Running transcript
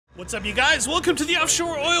What's up, you guys? Welcome to the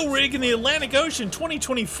offshore oil rig in the Atlantic Ocean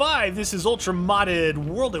 2025. This is ultra modded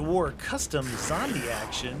World at War custom zombie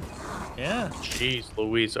action. Yeah. Jeez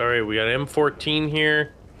Louise. All right, we got M14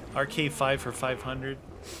 here. RK5 for 500.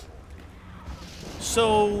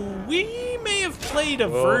 So we may have played a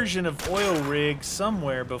version of oil rig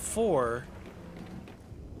somewhere before.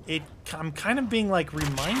 I'm kind of being like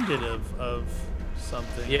reminded of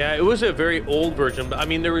something. Yeah, it was a very old version, but I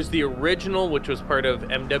mean there was the original, which was part of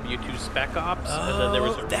MW2 Spec Ops, and then there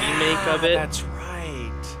was a remake of it. That's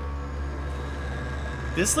right.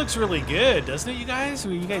 This looks really good, doesn't it, you guys?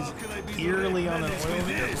 Were you guys eerily on an oil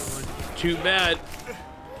rig? Too bad.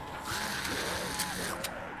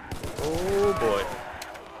 Oh boy.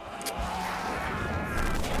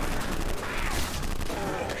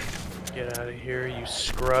 Get out of here, you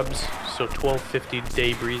scrubs. So 1250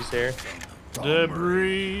 debris there.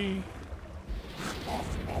 Debris.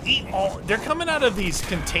 They're coming out of these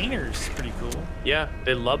containers. Pretty cool. Yeah,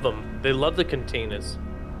 they love them. They love the containers.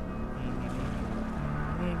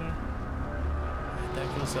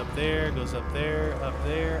 That goes up there, goes up there, up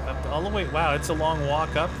there, up all the way. Wow, it's a long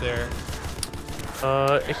walk up there.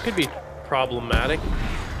 It could be problematic.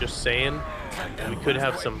 Just saying. We could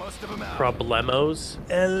have some problemos.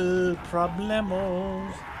 El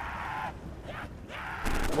problemos.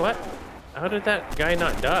 What? How did that guy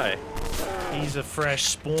not die? He's a fresh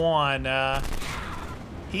spawn.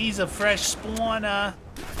 He's a fresh spawner.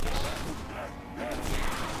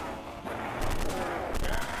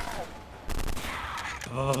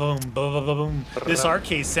 Boom, boom, boom, boom. This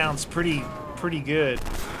arcade sounds pretty good.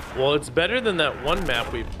 Well, it's better than that one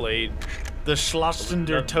map we played. The Schlossen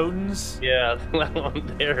der Totens? Yeah, that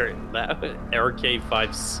one there. That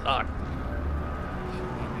RK5 sucked.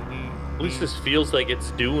 At least this feels like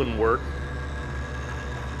it's doing work.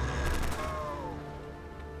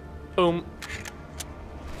 Boom.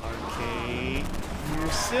 Arcade.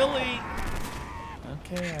 You're silly.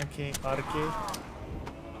 Okay, arcade. Arcade.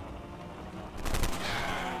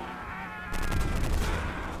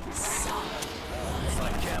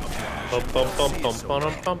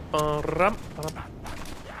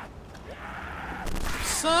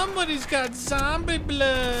 Somebody's got zombie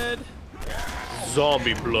blood.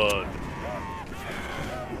 Zombie blood.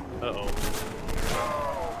 Uh-oh.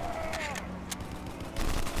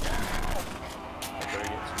 Better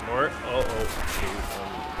get some more. Uh-oh.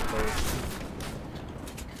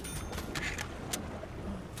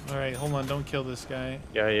 Alright, hold on. Don't kill this guy.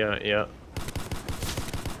 Yeah.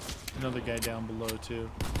 Another guy down below, too.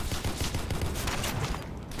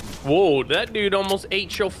 Whoa, that dude almost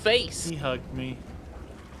ate your face. He hugged me.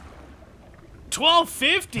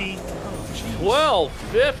 1250? Oh,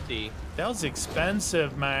 1250? That was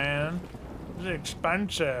expensive, man. It was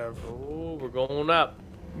expensive. Oh, we're going up.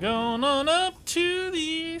 Going on up to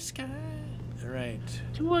the sky. All right.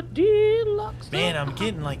 To a deluxe. Man, I'm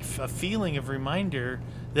getting like a feeling of reminder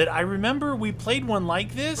that I remember we played one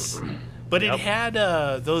like this, but it had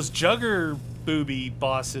those jugger booby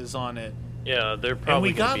bosses on it. Yeah, they're probably.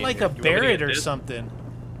 And we got like a Barrett or something.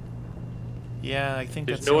 Yeah, I think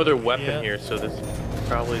there's that's no other weapon here, so this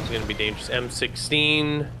probably is going to be dangerous.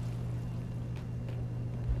 M16.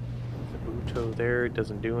 The Buto there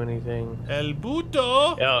doesn't do anything. El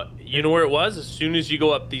Buto. Yeah, you know where it was? As soon as you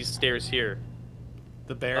go up these stairs here.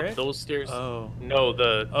 The Barrett? Up those stairs. Oh. No,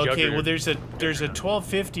 the. Okay, jugger. well there's a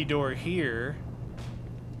 1250 door here.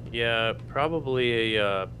 Yeah, probably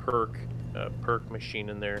a perk machine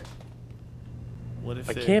in there. What if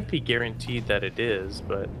I can't be guaranteed that it is,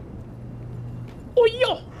 but. Oh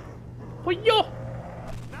yo! Oh yo!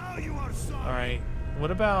 All right.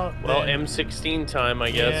 What about? Well, then? M16 time,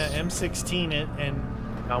 I guess. Yeah, M16 it and.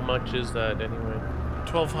 How much is that anyway?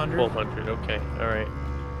 1200. 1200. Okay. All right.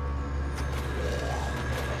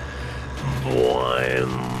 Boy.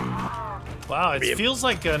 Wow, it feels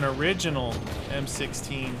like an original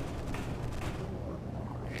M16.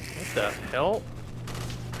 What the hell?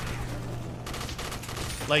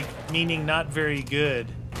 Like, meaning not very good.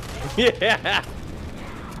 Yeah.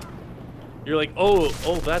 You're like, oh,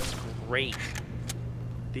 that's great.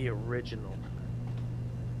 The original.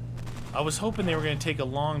 I was hoping they were going to take a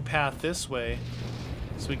long path this way,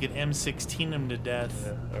 so we could M16 them to death.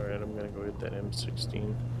 Yeah. All right, I'm gonna go get that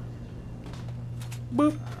M16.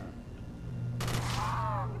 Boop.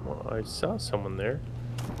 Well, I saw someone there.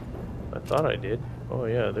 I thought I did. Oh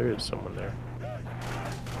yeah, there is someone there.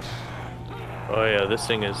 Oh yeah, this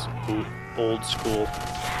thing is old school.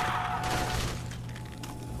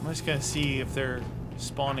 I'm just gonna see if they're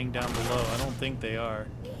spawning down below. I don't think they are.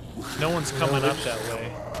 No one's coming up that way.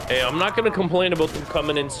 Hey, I'm not gonna complain about them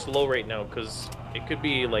coming in slow right now, because it could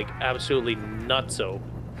be like absolutely nutso.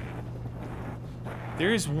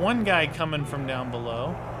 There is one guy coming from down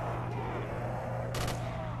below.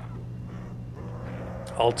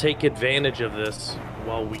 I'll take advantage of this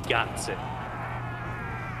while we got it.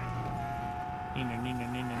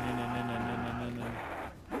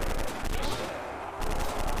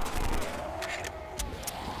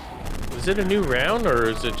 Is it a new round or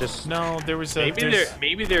is it just? No, there was a.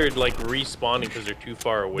 Maybe they're like respawning because they're too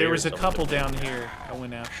far away. There was a couple down here I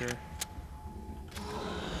went after.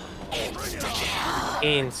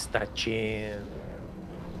 Insta-chin.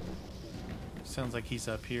 Sounds like he's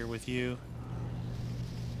up here with you.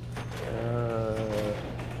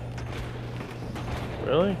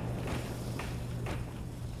 Really?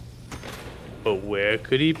 But where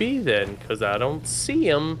could he be then? Because I don't see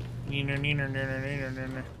him.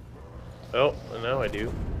 Oh, now I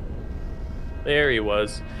do. There he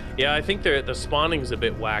was. Yeah, I think the spawning's a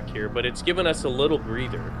bit whack here, but it's given us a little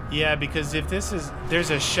breather. Yeah, because if this is... There's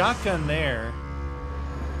a shotgun there.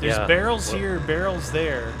 There's barrels here, barrels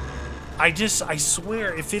there. I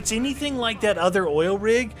swear, if it's anything like that other oil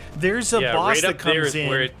rig, there's a boss that comes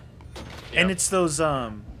in, and it's those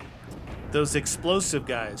explosive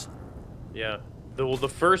guys. Yeah. The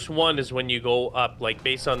first one is when you go up, like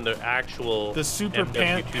based on the actual the super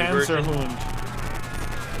Panzerhund.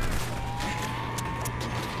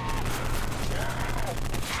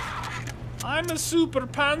 I'm a super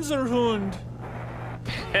Panzerhund.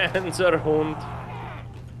 Panzerhund.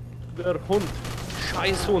 Der Hund.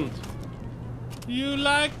 Scheißhund. You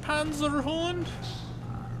like Panzerhund?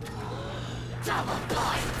 Double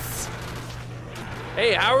points.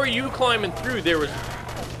 Hey, how are you climbing through? There was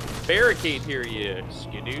barricade here, you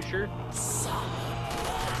skadoocher.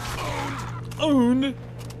 Own.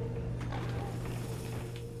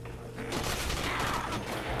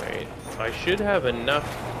 Right. I should have enough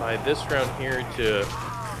by this round here to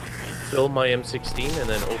fill my M16 and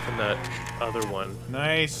then open that other one.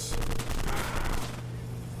 Nice.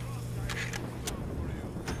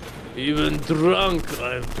 Even drunk,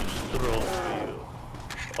 I'm strong for you.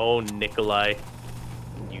 Oh, Nikolai.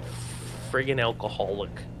 You friggin' alcoholic.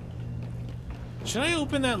 Should I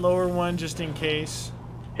open that lower one just in case?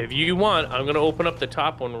 If you want, I'm gonna open up the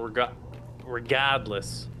top one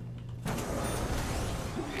regardless.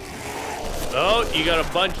 Oh, you got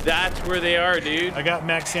a bunch. That's where they are, dude. I got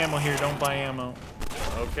max ammo here. Don't buy ammo.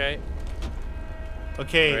 Okay.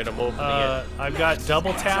 Okay. All right, I'm opening it. I've got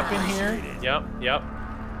double tap in here. Yep.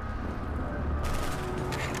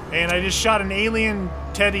 And I just shot an alien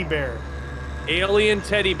teddy bear. Alien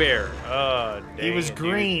teddy bear. Oh, dang. He was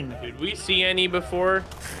green. Dude. Did we see any before?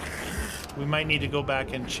 We might need to go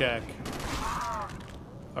back and check.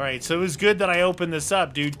 All right, so it was good that I opened this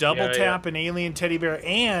up, dude. Double tap an alien teddy bear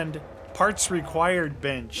and parts required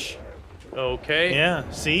bench. Okay. Yeah,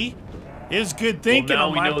 see? It was good thinking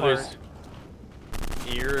on my part.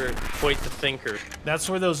 You're quite the thinker. That's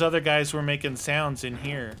where those other guys were making sounds in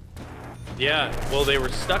here. Yeah, well, they were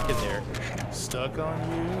stuck in there. Stuck on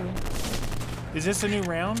you? Is this a new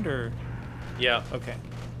round, or? Yeah. Okay.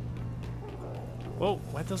 Whoa,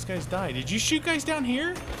 why'd those guys die? Did you shoot guys down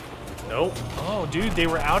here? Nope. Oh, dude, they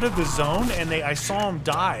were out of the zone, and I saw them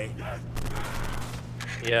die.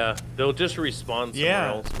 Yeah, they'll just respawn somewhere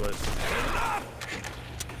else, but...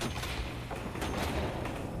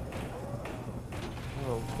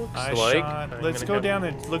 Oh, looks like... Let's go down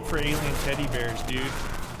and look for alien teddy bears, dude.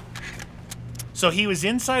 So he was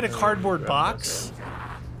inside a cardboard box,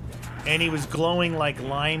 and he was glowing like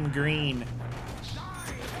lime green.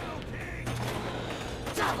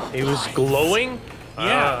 He was glowing?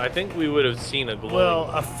 Yeah. I think we would have seen a glow. Well,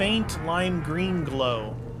 a faint lime green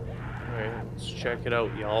glow. Alright, let's check it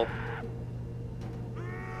out, y'all.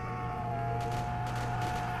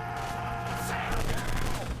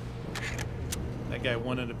 That guy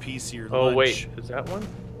wanted a piece of your lunch. Oh, wait. Is that one?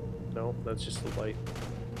 No, that's just the light.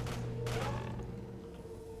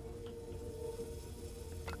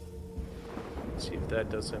 Let's see if that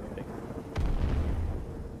does anything.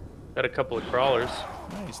 Got a couple of crawlers.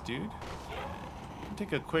 Nice, dude.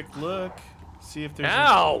 Take a quick look. See if there's...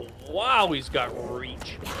 Ow! Wow, he's got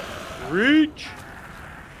reach. Reach!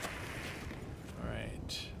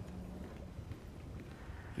 Alright.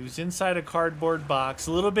 He was inside a cardboard box.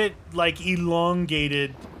 A little bit, like,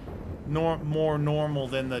 elongated. More normal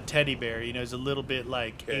than the teddy bear. You know, he's a little bit,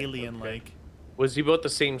 like, alien-like. Okay. Was he about the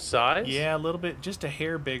same size? Yeah, a little bit. Just a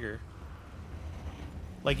hair bigger.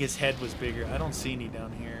 Like his head was bigger. I don't see any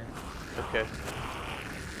down here. Okay.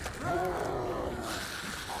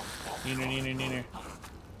 Neener.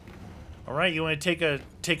 All right, you want to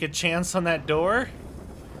take a chance on that door?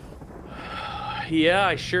 Yeah,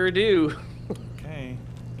 I sure do. Okay.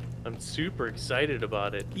 I'm super excited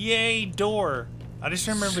about it. Yay, door. I just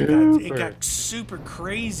remember it got super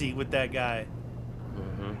crazy with that guy.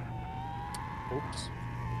 Oops.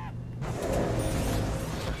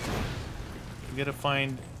 We gotta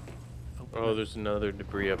find... Oh, there's another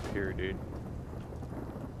debris up here, dude.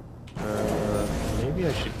 Maybe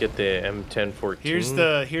I should get the M1014. Here's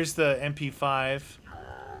the MP5.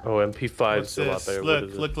 Oh, MP5's a lot better.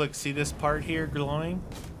 Look, see this part here glowing?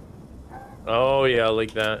 Oh, yeah,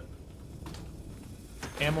 like that.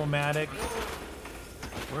 Ammo-matic.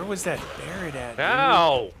 Where was that Barrett at, dude?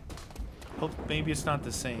 Ow! Hope maybe it's not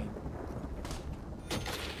the same.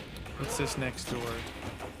 What's this next door?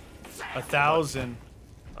 1,000.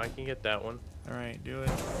 I can get that one. Alright, do it.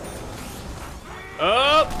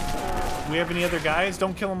 Oh! Do we have any other guys?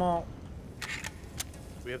 Don't kill them all.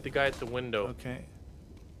 We have the guy at the window. Okay.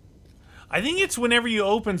 I think it's whenever you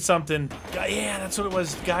open something. Yeah, that's what it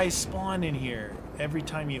was. Guys spawn in here every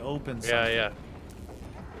time you open something. Yeah.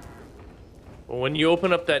 Well, when you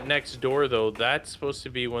open up that next door, though, that's supposed to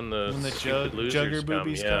be when the jugger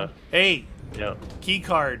boobies come. Hey. Yeah. Key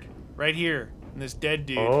card right here. And this dead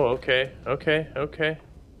dude. Oh, okay.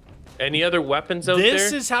 Any other weapons out there?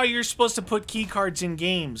 This is how you're supposed to put key cards in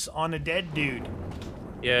games, on a dead dude.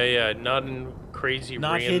 Yeah, not in crazy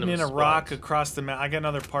random Not hidden in a spots. rock across the map. I got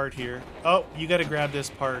another part here. Oh, you got to grab this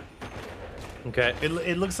part. Okay.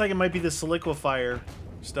 It looks like it might be the solidifier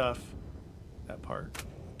stuff. That part.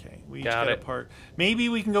 Okay, we each got a part. Maybe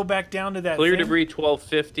we can go back down to that Clear thing. debris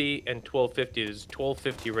 1250 and 1250. There's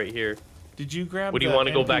 1250 right here. Did you grab What, do you want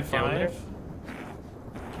to go back down there?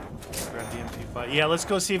 Grab the MP5. Yeah, let's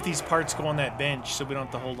go see if these parts go on that bench so we don't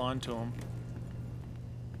have to hold on to them.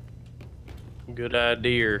 Good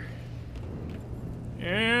idea.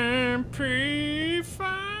 MP5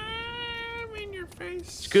 in your face.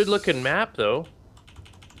 It's a good looking map, though.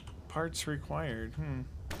 Parts required.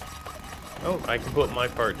 Oh, I can put my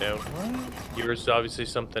part down. What? Yours is obviously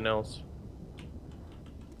something else.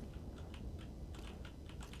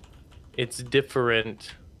 It's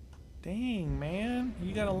different. Dang, man.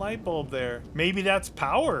 You got a light bulb there. Maybe that's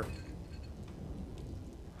power.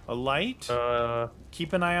 A light?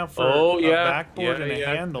 Keep an eye out for a backboard and a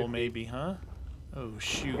handle, maybe, huh? Oh,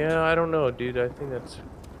 shoot. Yeah, I don't know, dude. I think that's...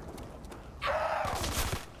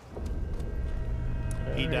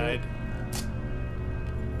 He died.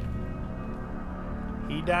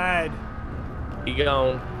 He died. He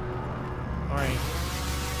gone. Alright.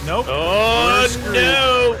 Nope. Oh,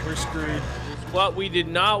 no! We're screwed. It's what we did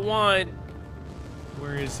not want.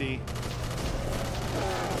 Where is he?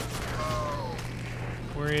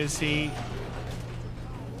 Where is he?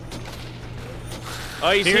 Oh,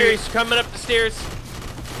 he's here. He's coming up the stairs.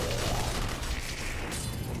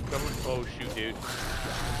 Oh, shoot, dude.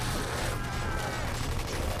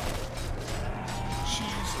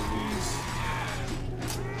 Jeez Louise.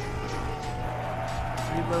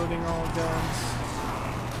 Reloading all guns.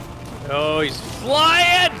 Oh, he's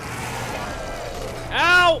flying!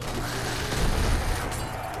 Ow!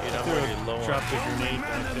 Dude, I'm already low on. Dropped a grenade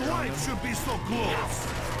back there. Should be so close.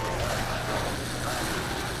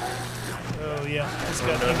 Oh yeah, this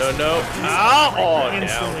got No. Ow! Oh,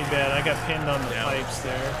 instantly bad. I got pinned on the pipes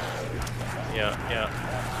there. Yeah.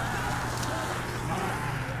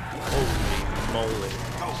 Holy moly.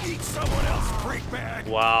 Go eat someone else, freak bag.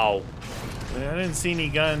 Wow. I didn't see any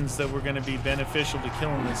guns that were going to be beneficial to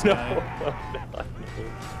killing this guy. No.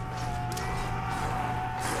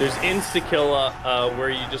 There's insta-kill where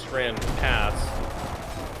you just ran past.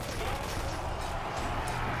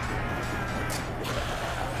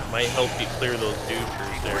 Might help you clear those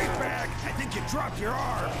dupers there. Freak bag, I think you dropped your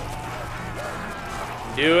arm.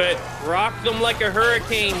 Do it. Rock them like a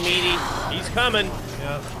hurricane, meaty. He's coming.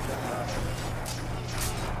 Yep.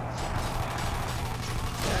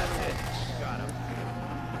 Got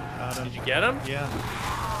him. Did you get him? Yeah.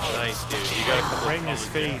 Nice, dude. You got a couple right in his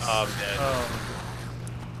face. Oh, I'm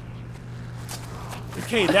dead.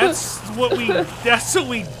 Okay, that's what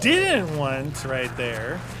we didn't want right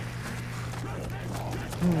there.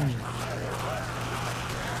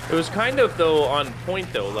 It was kind of, though, on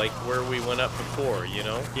point, though, like where we went up before, you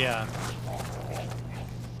know? Yeah.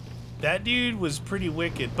 That dude was pretty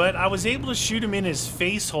wicked, but I was able to shoot him in his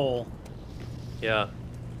face hole. Yeah.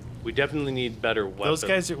 We definitely need better weapons. Those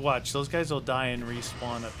guys are, watch, those guys will die and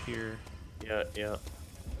respawn up here. Yeah.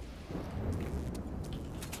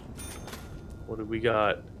 What do we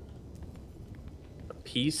got? A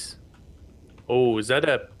piece? Oh, is that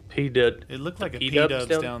a P-dub? It looked like a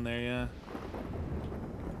P-dubs down there, yeah.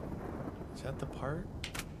 Is that the part?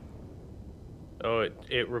 Oh,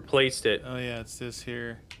 it replaced it. Oh yeah, it's this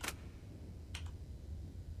here.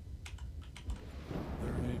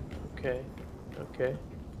 Okay.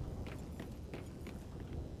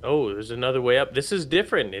 Oh, there's another way up. This is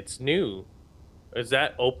different. It's new. Is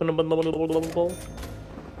that openable?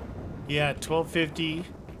 Yeah, 1250.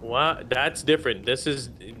 Wow, that's different. This is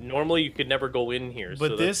normally you could never go in here.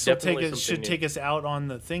 But so this that's will definitely should new. take us out on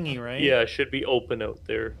the thingy, right? Yeah, it should be open out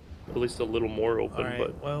there. At least a little more open. All right.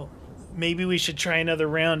 But Well, maybe we should try another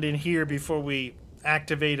round in here before we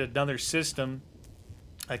activate another system.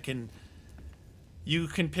 You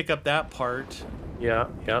can pick up that part. yeah,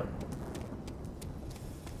 yeah.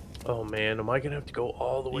 Oh man, am I gonna have to go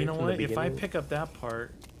all the way? You know from what? The If I beginning? pick up that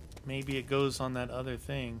part, maybe it goes on that other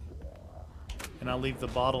thing, and I'll leave the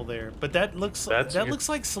bottle there. But that looks like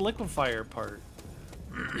solidifier part.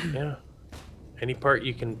 Yeah. Any part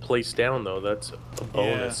you can place down though, that's a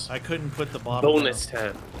bonus. Yeah, I couldn't put the bottle. Bonus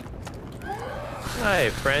down. 10. Hi,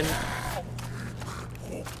 friend.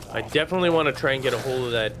 I definitely want to try and get a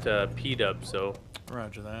hold of that P-dub, so...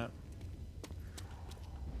 Roger that.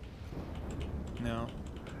 No.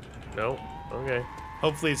 No? Okay.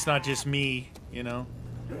 Hopefully it's not just me, you know?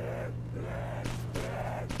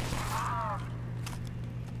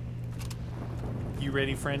 You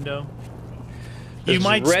ready, friendo? You As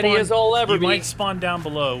might ready spawn, as I'll ever you be. might spawn down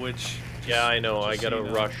below, which... Yeah, I know. I just so gotta you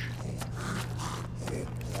know. rush.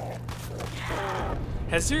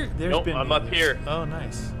 There's Nope, been... I'm up here. Oh,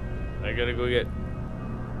 nice. I gotta go get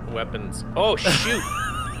weapons. Oh, shoot!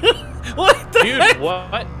 What the Dude, heck?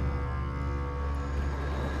 what?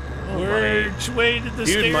 Which way did the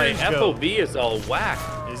Dude, my stairs go? FOB is all whack.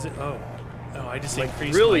 Is it? Oh. Oh, I just Like,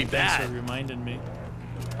 increased really mine. Thanks bad. for reminding me.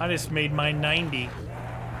 I just made mine 90.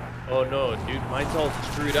 Oh no, dude, mine's all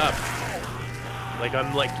screwed up. Like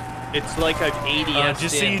I'm like, it's like I've ADS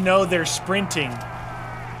Just so in. you know, they're sprinting.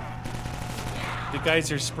 The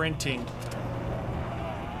guys are sprinting.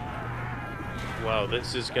 Wow,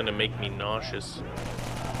 this is gonna make me nauseous.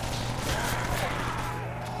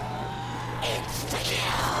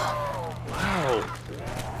 Wow.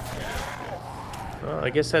 Well, I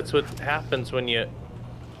guess that's what happens when you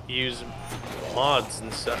use mods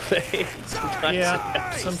and stuff. Sometimes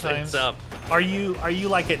Yeah, it sometimes. sets up. Are you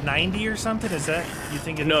like at 90 or something? Is that you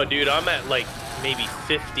think? No, dude, I'm at like maybe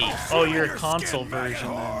 50. Oh, you're a console version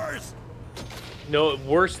then. No,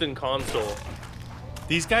 worse than console.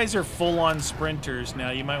 These guys are full-on sprinters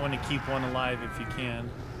now. You might want to keep one alive if you can.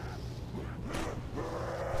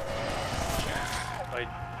 I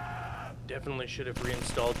definitely should have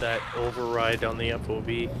reinstalled that override on the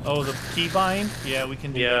FOB. Oh, the keybind? Yeah, we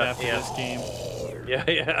can do that after this game. Yeah,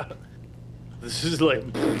 yeah. This is like...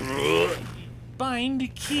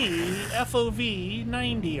 Bind key FOV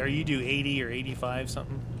 90. Or you do 80 or 85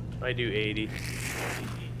 something? I do 80.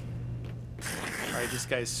 Alright, this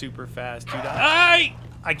guy's super fast, dude. I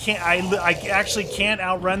can't. I actually can't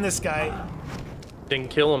outrun this guy. Then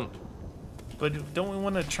kill him. But don't we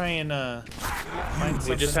want to try and find We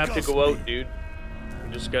something? just have to go out, dude.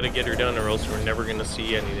 We just gotta get her done or else we're never gonna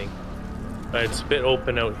see anything. It's a bit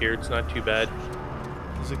open out here. It's not too bad.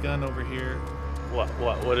 There's a gun over here.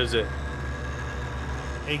 What is it?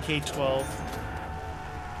 AK-12.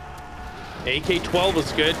 AK-12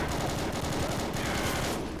 is good.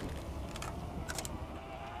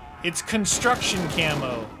 It's construction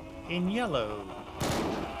camo in yellow.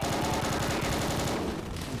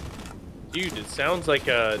 Dude, it sounds like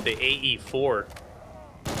the AE-4.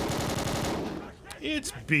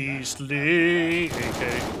 It's beastly.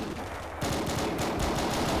 AK.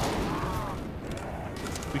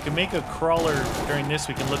 We can make a crawler during this.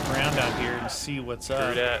 We can look around out here and see what's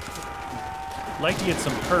up. Screw that. I'd like to get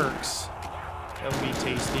some perks. That would be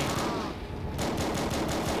tasty.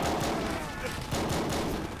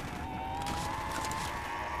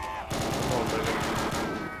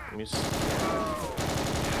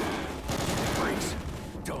 Freaks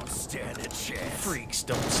don't stand a chance. Freaks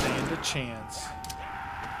don't stand a chance.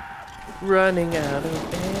 Running out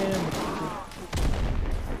of ammo.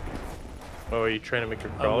 Oh, are you trying to make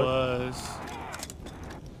her I crawler? was.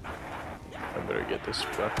 I better get this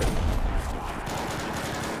weapon.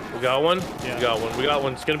 We got one? Yeah. We got one. We got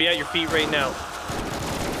one. It's gonna be at your feet right now.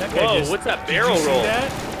 That guy Whoa, just, what's that did barrel you see roll?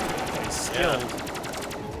 that? He's skilled.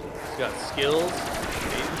 He's got skills.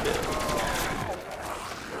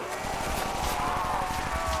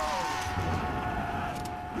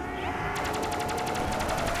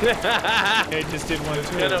 I just did one It's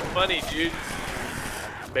too. kind of funny, dude.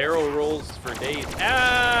 Barrel rolls for days.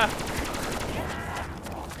 Ah!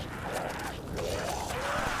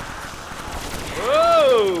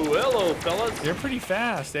 Whoa! Hello, fellas. They're pretty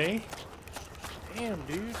fast, eh? Damn,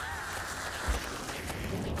 dude.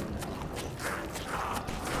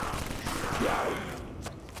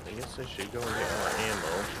 I guess I should go and get more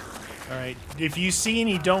ammo. All right. If you see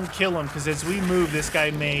any, don't kill him, because as we move, this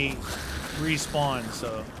guy may respawn.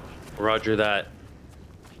 So. Roger that.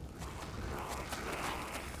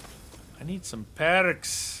 I need some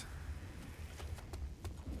perks.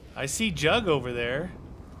 I see Jug over there.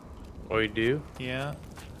 Oh, you do? Yeah.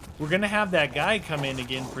 We're gonna have that guy come in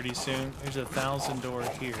again pretty soon. There's a 1,000 door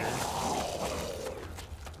here.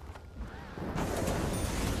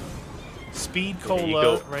 Speed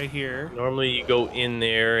cola right here. Normally you go in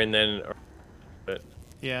there and then... But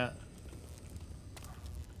yeah.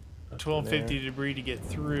 1250 debris to get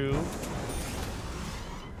through.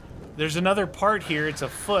 There's another part here. It's a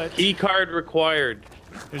foot. Key card required.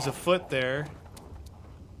 There's a foot there.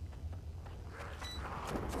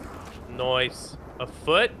 Nice. A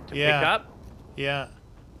foot to pick up? Yeah.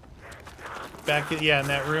 Back in, in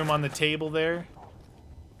that room on the table there.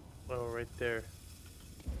 Oh, right there.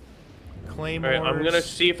 Claymores. All right, I'm gonna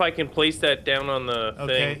see if I can place that down on the thing.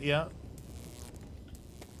 Okay, yeah.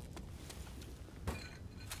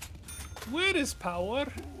 Where is power?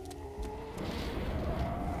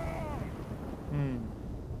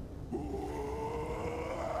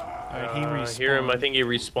 Alright, he respawned. I hear him. I think he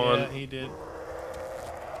respawned. Yeah, he did.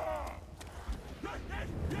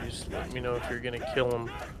 Just let me know if you're gonna kill him.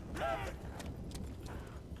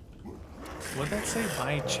 What'd that say?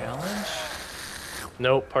 Buy challenge?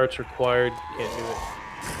 No, parts required. Can't do it.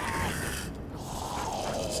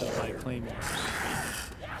 It says buy claymores.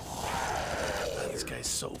 Oh, this guy's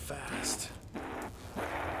so fast.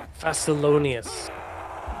 Fastilonius.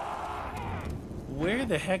 Where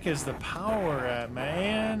the heck is the power at,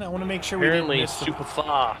 man? I want to make sure Apparently we it's didn't super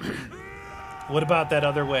far. What about that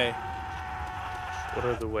other way? What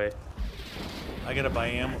other way? I gotta buy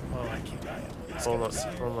ammo. Oh, I can't buy ammo.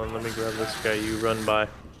 Hold on. Let me grab this guy. You run by.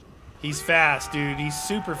 He's fast, dude. He's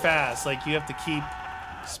super fast. Like, you have to keep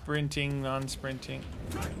sprinting, non-sprinting.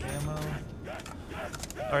 Ammo.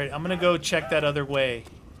 All right, I'm gonna go check that other way.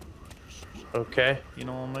 Okay. You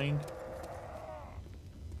know what I mean?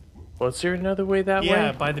 Was there another way that way?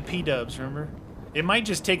 Yeah, by the P-dubs, remember? It might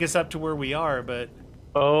just take us up to where we are, but...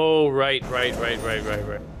 Oh, right.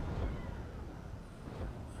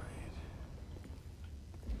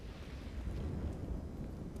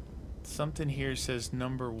 Something here says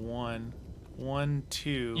number 1. 1,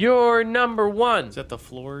 2. You're number 1. Is that the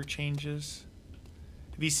floor changes?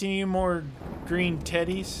 Have you seen any more green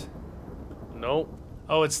teddies? Nope.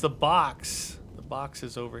 Oh, it's the box. The box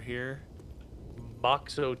is over here.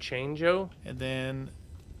 Boxo Changeo? And then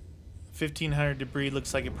 1,500 debris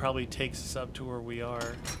looks like it probably takes us up to where we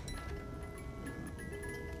are.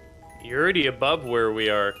 You're already above where we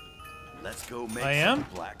are. Let's go make I am?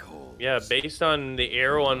 black holes. Yeah, based on the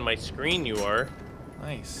arrow on my screen, you are.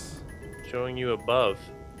 Nice. Showing you above.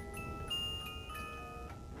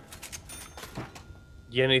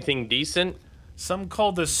 Get anything decent? Something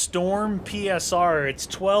called the Storm PSR. It's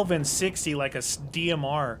 12 and 60 like a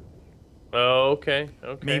DMR. Oh, okay.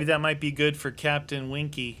 Maybe that might be good for Captain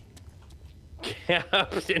Winky.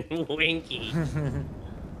 Captain Winky.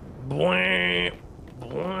 Bwah,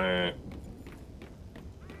 bwah.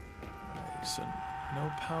 So,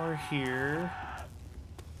 no power here.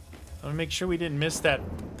 I want to make sure we didn't miss that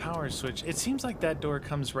power switch. It seems like that door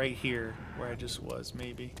comes right here, where I just was,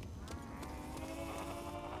 maybe.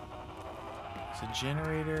 It's a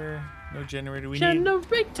generator. No generator. We need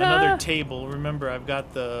another table. Remember, I've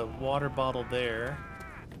got the water bottle there.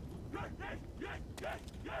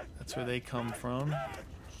 That's where they come from.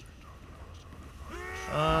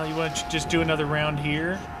 You want to just do another round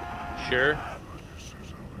here? Sure.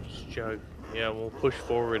 Jug. Yeah, we'll push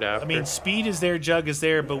forward after. I mean, speed is there, Jug is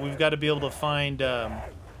there, but we've got to be able to find. We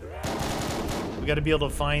got to be able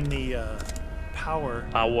to find the power.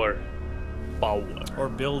 Power. Or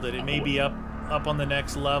build it. It may be up on the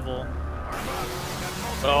next level.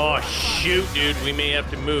 Oh shoot, dude! We may have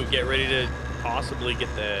to move. Get ready to possibly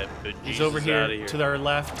get the He's Jesus over out here of here to our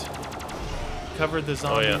left. Cover the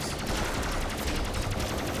zombies. Oh, yeah.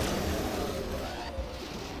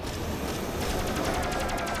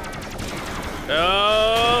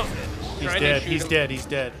 Oh! He's dead. He's dead. He's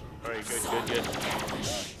dead. All right, good.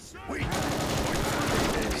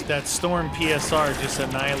 That Storm PSR just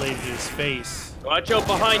annihilated his face. Watch out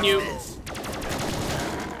behind you.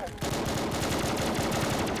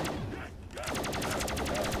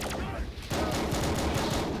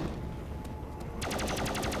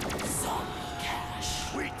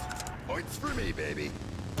 Sweet. Points for me, baby.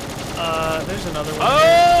 There's another one.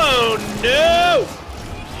 Oh no!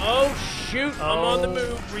 Oh shoot! I'm on the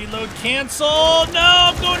move. Reload cancel. No,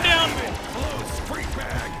 I'm going down. Close. Free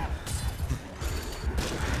bag.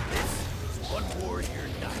 One warrior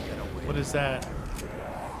not gonna win. What is that?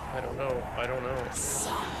 I don't know. I don't know.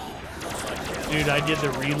 Dude, I did the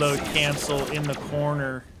reload cancel in the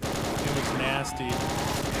corner. It was nasty.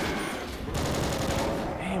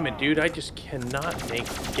 Damn it, dude. I just cannot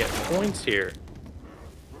get points here.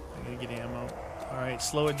 I gotta get ammo. Alright,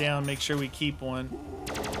 slow it down. Make sure we keep one.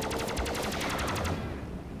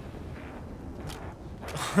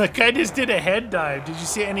 That guy just did a head dive. Did you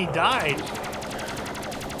see? And he died.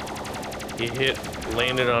 He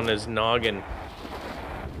landed on his noggin.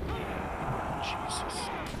 Jesus.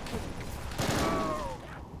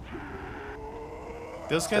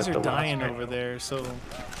 Those guys are dying over there, so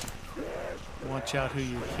watch out who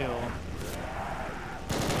you kill.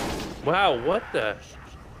 Wow, what the?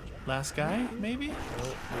 Last guy, maybe?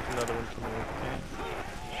 Oh, there's another one coming. Okay.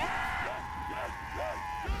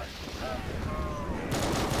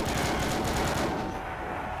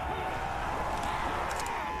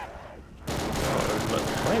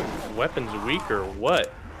 My weapon's weak or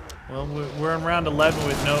what? Well, we're in round 11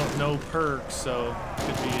 with no perks, so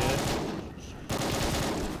could be it.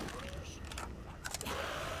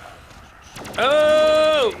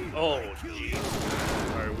 Oh! Oh, jeez.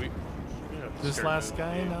 Are we? This last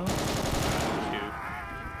guy, no?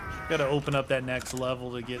 Gotta open up that next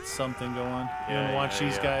level to get something going. You wanna watch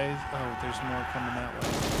these guys? Oh, there's more coming that way.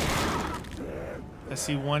 I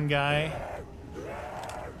see one guy.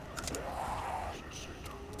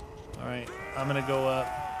 Alright, I'm gonna go up.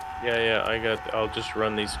 Yeah, I'll just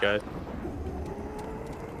run these guys.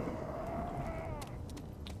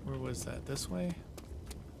 Where was that? This way?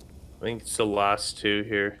 I think it's the last two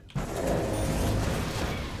here.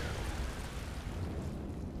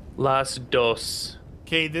 Las dos.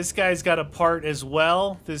 Okay, this guy's got a part as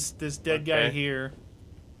well. This dead guy here.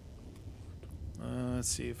 Let's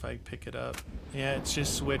see if I pick it up. Yeah, it's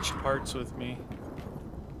just switched parts with me.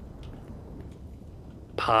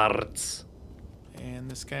 Parts.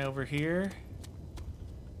 And this guy over here.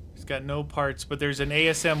 He's got no parts, but there's an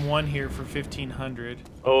ASM-1 here for 1500.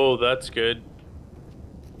 Oh, that's good.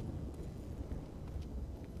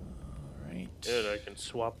 Alright. Dude, I can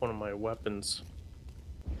swap one of my weapons.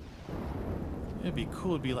 It'd be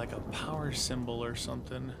cool. It'd be like a power symbol or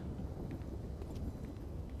something.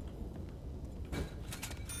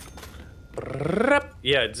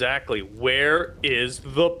 Yeah, exactly. Where is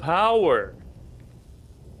the power?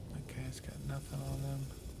 That guy's got nothing on him.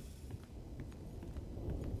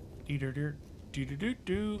 Dee-doo-doo.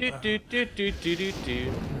 Dee-doo-doo-doo.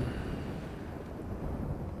 Do.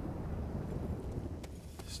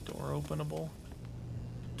 This door openable.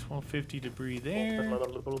 1250 debris there.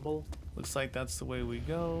 Looks like that's the way we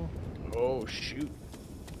go. Oh, shoot.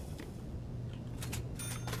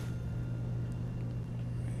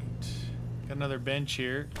 Right. Got another bench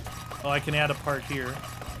here. Oh, I can add a part here.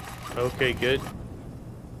 Okay, good.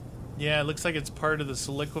 Yeah, it looks like it's part of the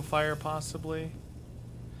solidifier, possibly.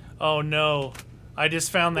 Oh, no. I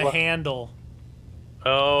just found the handle.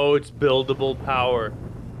 Oh, it's buildable power.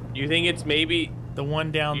 You think it's maybe... The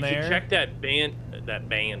one down there? You should check that bench. The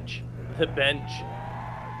bench.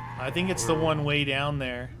 I think it's the one way down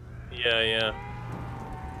there. Yeah.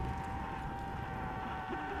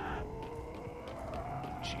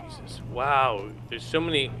 Jesus. Wow. There's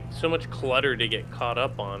so much clutter to get caught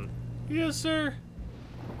up on. Yes, sir.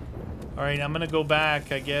 All right, I'm gonna go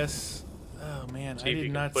back, I guess. Oh man, I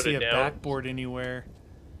did not see a backboard anywhere.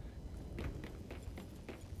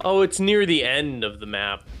 Oh, it's near the end of the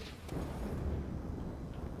map.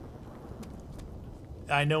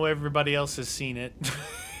 I know everybody else has seen it.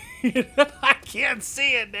 I can't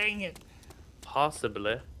see it, dang it.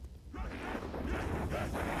 Possibly.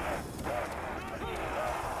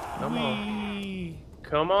 Come on.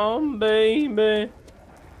 Come on, baby.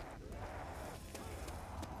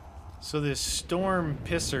 So this storm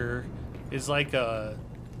pisser is like a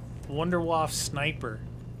Wunderwaffe sniper.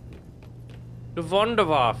 The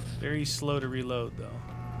Wunderwaffe. Very slow to reload, though.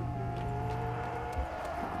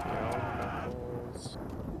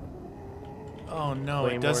 Oh no,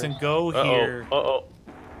 it doesn't go here. Uh-oh.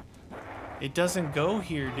 It doesn't go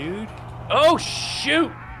here, dude. Oh, shoot!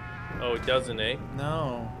 Oh, it doesn't, eh?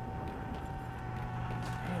 No.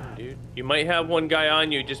 Damn, dude. You might have one guy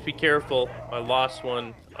on you. Just be careful. I lost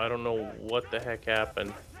one. I don't know what the heck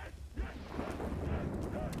happened.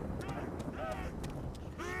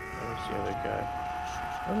 Where's the other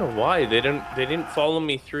guy? I don't know why. They didn't follow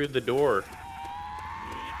me through the door.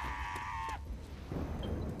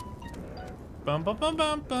 Bum bum bum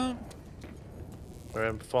bum bum. Alright,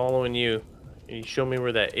 I'm following you. You show me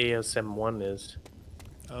where that ASM-1 is.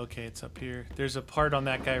 Okay, it's up here. There's a part on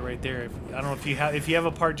that guy right there. I don't know if you have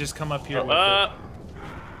a part, just come up here with it.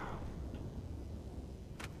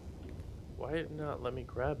 Why Why did it not let me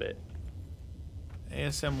grab it?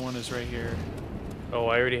 ASM-1 is right here. Oh,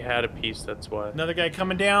 I already had a piece, that's why. Another guy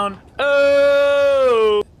coming down.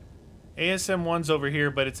 Oh! ASM-1's over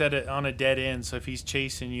here, but it's on a dead end, so if he's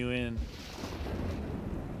chasing you in.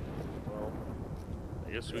 Well,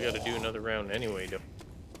 I guess we gotta do another round anyway.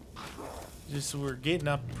 Just, we're getting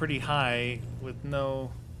up pretty high with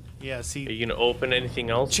no... Yeah, see... Are you gonna open anything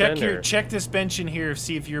else check then, or? Check this bench in here,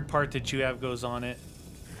 see if your part that you have goes on it.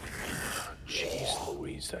 Jeez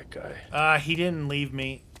Louise, that guy. He didn't leave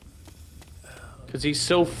me. Because he's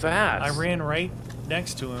so fast. I ran right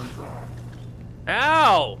next to him.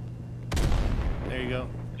 Ow! There you go.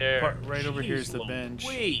 There. Right over here is the bench.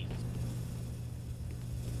 Wait.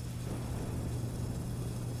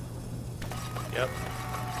 Yep.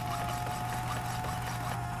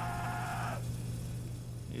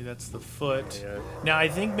 Yeah, that's the foot. Yeah. Now I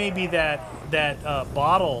think maybe that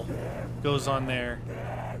bottle goes on there,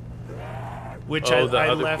 which I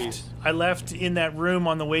left. Piece. I left in that room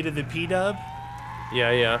on the way to the P-dub.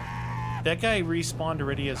 Yeah, yeah. That guy respawned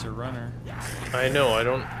already as a runner. I know. I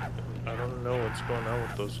don't know what's going on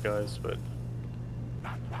with those guys, but.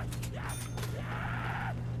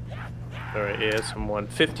 All right, ASM-1,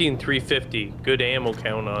 15,350. Good ammo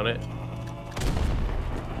count on it.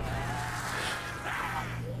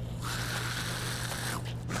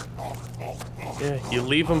 Yeah, you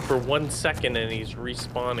leave him for 1 second and he's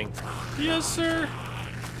respawning. Yes, sir.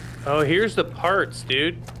 Oh, here's the parts,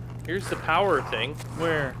 dude. Here's the power thing.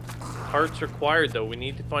 Where? Parts required, though. We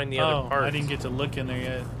need to find the other parts. I didn't get to look in there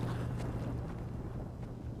yet.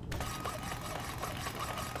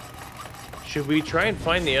 Should we try and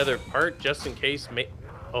find the other part just in case?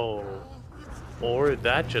 Oh, or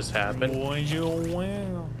that just happened.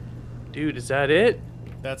 Dude, is that it?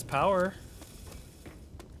 That's power.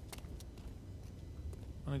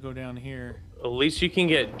 I'm gonna go down here. At least you can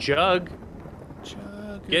get jug.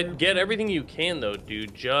 Jug. Get everything you can though,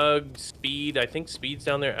 dude. Jug, speed. I think speed's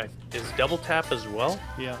down there. Is double tap as well?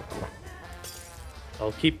 Yeah.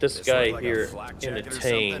 I'll keep this guy like here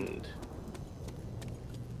entertained.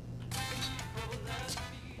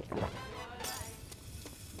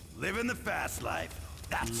 Living the fast life.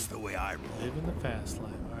 That's the way I roll. Living the fast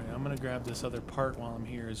life. All right, I'm gonna grab this other part while I'm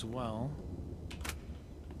here as well.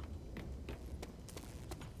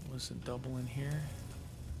 Was it double in here?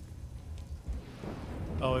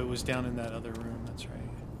 Oh, it was down in that other room. That's right.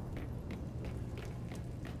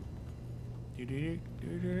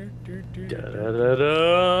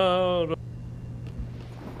 Da-da-da-da.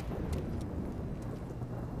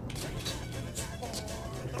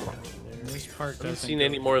 This part I haven't seen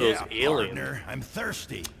any more of those aliens. Partner, I'm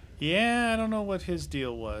thirsty. Yeah, I don't know what his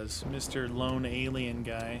deal was, Mr. Lone Alien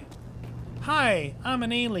guy. Hi, I'm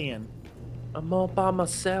an alien. I'm all by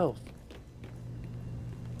myself.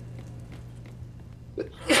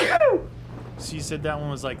 So you said that one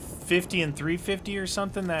was like 50 and 350 or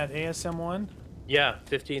something, that ASM-1? Yeah,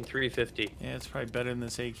 15,350. Yeah, it's probably better than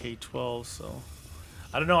this AK-12, so...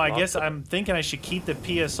 I don't know, I guess I'm thinking I should keep the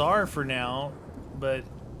PSR for now, but...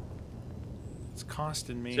 It's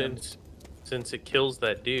costing me. Since it kills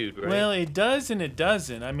that dude, right? Well, it does and it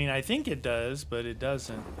doesn't. I mean, I think it does, but it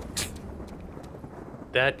doesn't.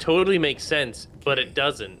 That totally makes sense, but it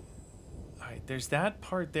doesn't. Alright, there's that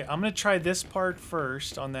part there. I'm going to try this part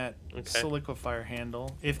first on that solidifier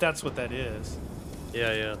handle, if that's what that is.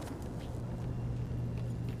 Yeah, yeah.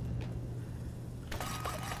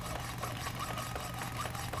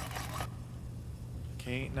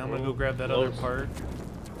 Okay, now I'm going to go grab that other part.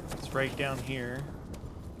 It's right down here.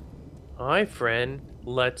 Hi, friend.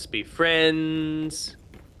 Let's be friends.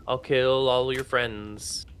 I'll kill all your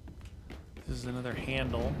friends. This is another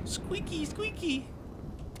handle. Squeaky, squeaky.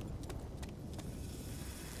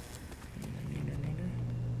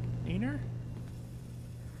 Neener?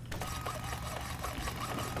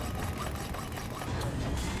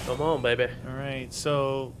 Come on, baby. Alright,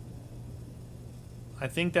 so... I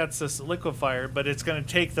think that's this liquefier, but it's going to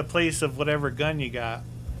take the place of whatever gun you got.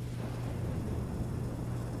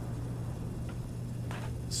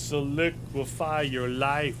 Soliquify your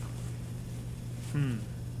life.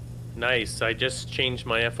 Nice. I just changed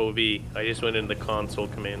my FOV. I just went into the console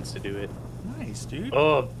commands to do it. Nice, dude.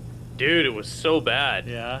 Oh, dude, it was so bad.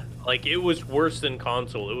 Yeah. Like, it was worse than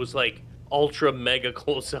console. It was like ultra mega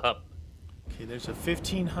close up. Okay, there's a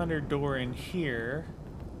 1500 door in here.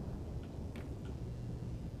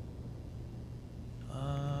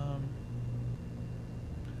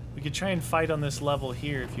 We could try and fight on this level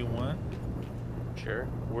here if you want. Sure.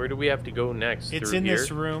 Where do we have to go next? It's Through in here? this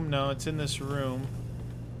room. No, it's in this room.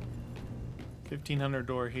 1500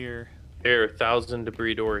 door here. Here, 1,000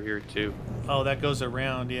 debris door here too. Oh, that goes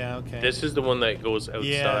around. Yeah, okay. This is the one that goes outside.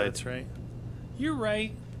 Yeah, that's right. You're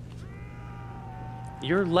right.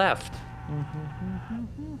 You're left.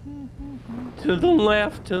 To the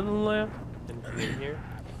left, to the left. And in here.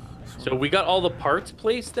 So we got all the parts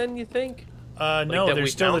placed then, you think? No,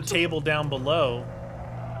 there's still a table down below.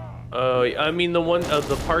 I mean the one of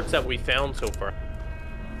the parts that we found so far.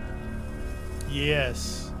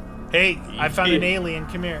 Yes. Hey, I found an alien.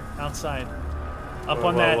 Come here, outside. Up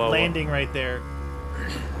on that landing right there.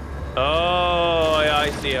 Oh, yeah, I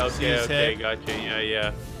see. Okay, okay, gotcha.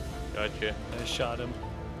 Yeah, gotcha. I shot him.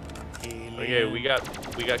 Alien. Okay, we got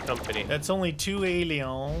company. That's only 2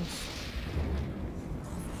 aliens.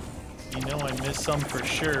 You know I missed some for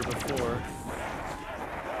sure before.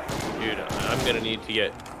 Dude, I'm gonna need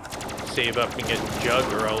to save up and get Jug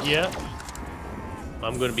or else. Yep.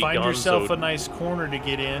 I'm gonna be Find yourself gonzoed. a nice corner to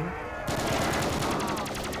get in.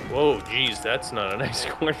 Whoa, geez, that's not a nice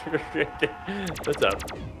corner right there. That's a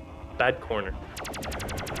bad corner.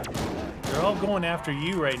 They're all going after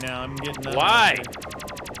you right now. I'm getting that. Why?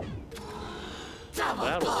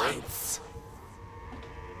 Double points.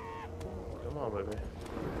 Come on, baby.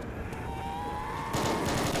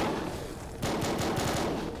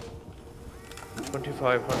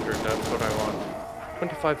 $2,500. That's what I want.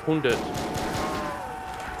 2,500.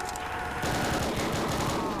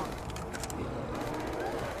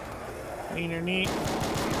 Wiener neat.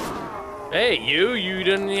 Hey, you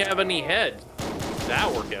didn't have any head.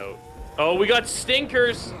 That worked out. Oh, we got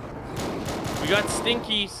stinkers. We got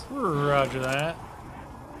stinkies. Roger that.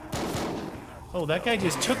 Oh, that guy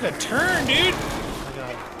just took a turn, dude. Oh my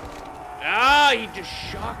God. Ah, he just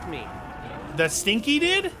shocked me. That Stinky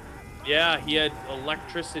did? Yeah, he had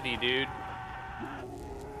electricity, dude.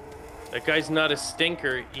 That guy's not a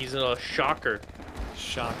stinker, he's a shocker.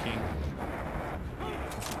 Shocking.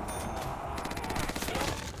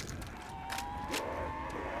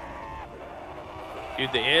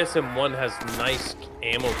 Dude, the ASM-1 has nice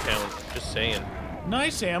ammo count, just saying.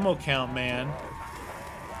 Nice ammo count, man.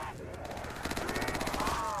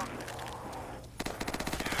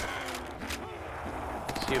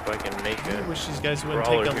 Let's see if I can make I it. wish these guys wouldn't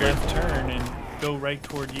take a left turn and go right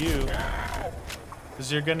toward you. Because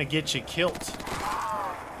they're going to get you killed.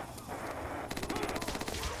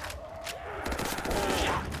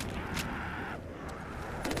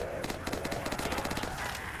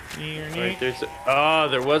 Right,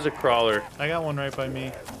 there was a crawler. I got one right by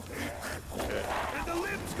me. Okay. And the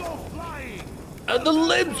limbs go flying. And the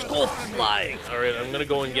limbs go flying! Alright, I'm gonna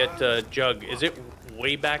go and get Jug. Is it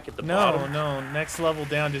way back at the bottom? No, next level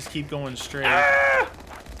down, just keep going straight. Ah!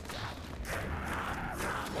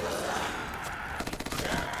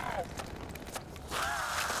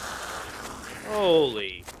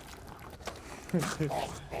 Holy.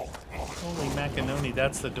 Holy macaroni,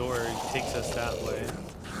 that's the door. It takes us that way.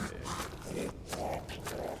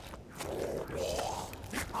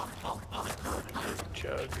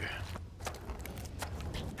 Jug.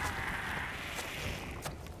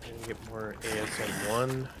 Get more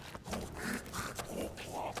ASM-1.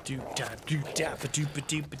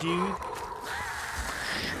 Do-da-do-da-ba-do-ba-do-ba-doo.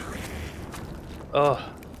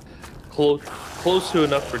 Close to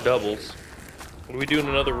enough for doubles. Are we doing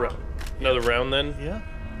another round then? Yeah.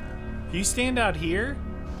 If you stand out here,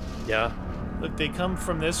 Yeah. look, they come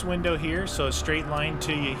from this window here, so a straight line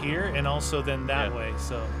to you here, and also then that way,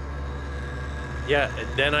 so. Yeah,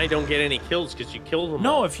 then I don't get any kills because you killed them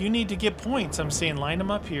all. No, if you need to get points, I'm saying line them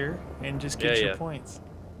up here and just get your points.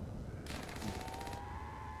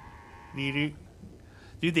 Dude,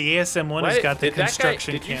 the ASM-1 has got the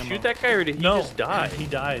construction camo. Did you shoot that guy or did he just die? He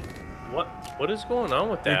died. What is going on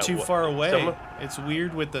with that? They're too far away. It's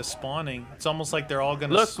weird with the spawning. It's almost like they're all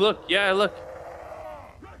gonna... Look. Yeah, look.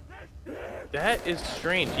 That is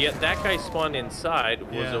strange. Yet that guy spawned inside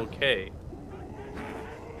was okay.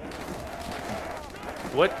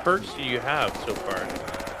 What perks do you have so far?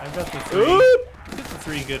 I've got the three. I've got the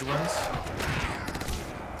 3 good ones.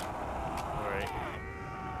 Alright.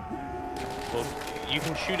 Well, you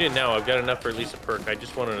can shoot it now. I've got enough for at least a perk. I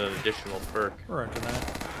just wanted an additional perk. Roger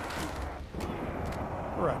that.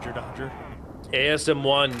 Roger Dodger.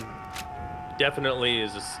 ASM-1 definitely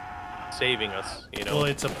is saving us, you know? Well,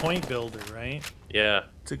 it's a point builder, right? Yeah.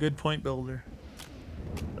 It's a good point builder.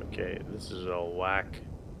 Okay, this is all whack.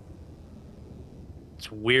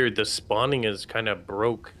 It's weird. The spawning is kind of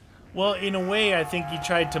broke. Well, in a way, I think you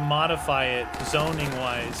tried to modify it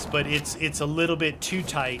zoning-wise, but it's a little bit too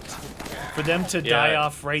tight for them to die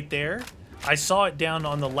off right there. I saw it down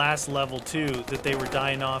on the last level too, that they were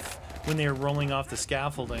dying off when they were rolling off the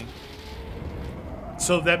scaffolding.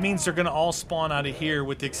 So that means they're gonna all spawn out of here,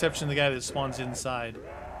 with the exception of the guy that spawns inside.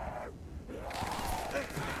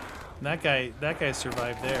 And that guy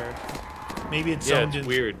survived there. Maybe it's zoned in.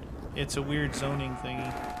 Weird. It's a weird zoning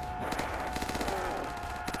thingy.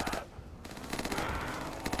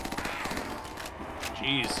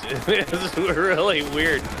 Jeez, this is really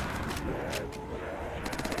weird.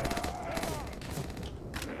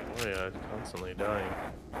 Oh yeah, I'm constantly dying.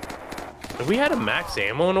 Have we had a max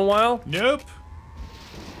ammo in a while? Nope.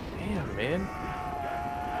 Damn, man.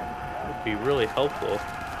 That would be really helpful.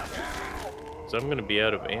 So I'm gonna be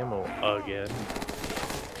out of ammo again.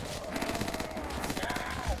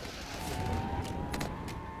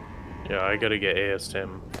 Yeah, I gotta get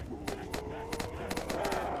AS10.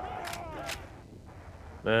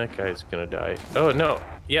 That guy's gonna die. Oh no!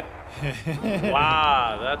 Yeah.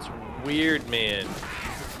 Wow, that's weird, man.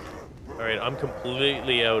 All right, I'm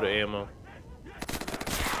completely out of ammo.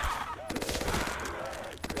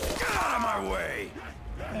 Get out of my way!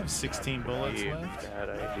 I have 16 bullets Weird, left. bad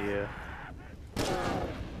idea.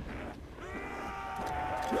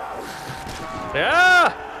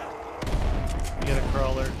 Yeah! You got a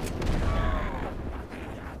crawler.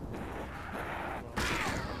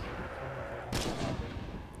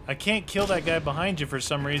 I can't kill that guy behind you for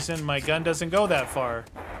some reason. My gun doesn't go that far.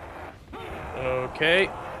 Okay,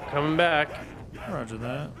 coming back. Roger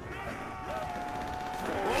that.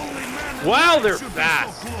 Wow, they're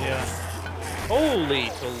fast. Yeah.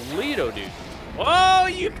 Holy Toledo, dude. Oh,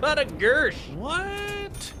 you got a Gersh.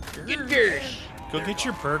 What? Get Gersh. Go get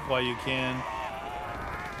your perk while you can.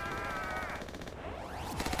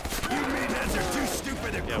 You meatheads are too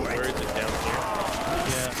stupid to Yeah, quit. where is it down here?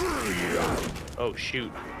 Yeah. Oh,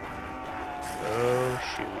 shoot. Oh,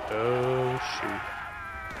 shoot. Oh, shoot.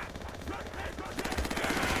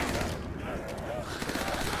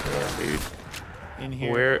 Yeah, dude. In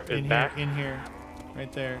here. Where is in back? here. In here.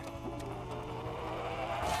 Right there.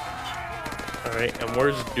 Alright, and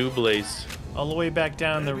where's Dublaze? All the way back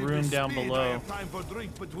down the room down Speed, I below. have time for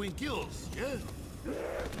drink between kills. Yeah?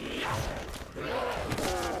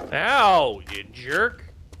 Ow, you jerk.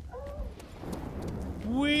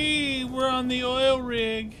 We're on the oil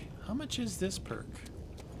rig. How much is this perk?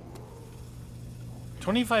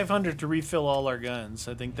 2,500 to refill all our guns.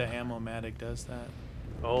 I think the Ammo-matic does that.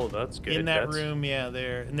 Oh, that's good. In that room, yeah,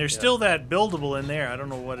 there. And there's still that buildable in there. I don't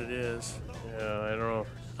know what it is. Yeah, I don't know.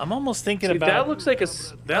 I'm almost thinking See, about... that looks like a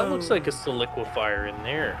soliquifier in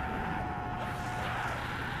there.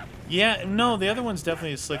 Yeah, no, the other one's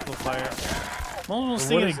definitely a liquefier. I'm almost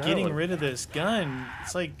And what thinking is of that getting one? rid of this gun.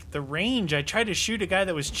 It's like the range. I tried to shoot a guy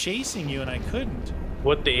that was chasing you and I couldn't.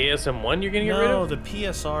 What, the ASM-1 you're gonna get rid No, of? the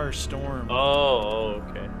PSR Storm. Oh,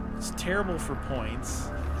 okay. It's terrible for points.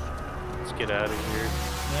 Let's get out of here.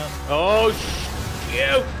 Yep. Oh,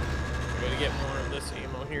 shoot! Gotta get more of this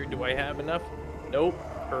ammo here. Do I have enough? Nope.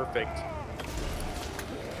 Perfect.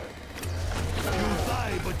 You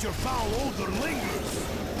die, but your foul odor lingers.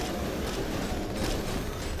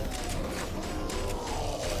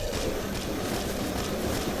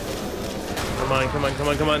 Come on, come on, come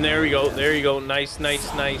on, come on. There we go. There you go. Nice,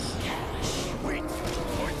 nice, nice. Sweet.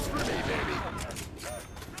 Points for me, baby.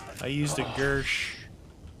 I used a Gersh.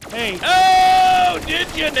 Hey! Oh, did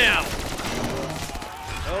you now?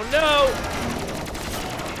 Oh, no.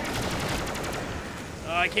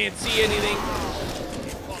 Oh, I can't see anything.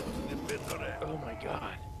 Oh, my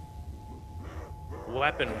God.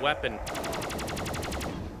 Weapon, weapon.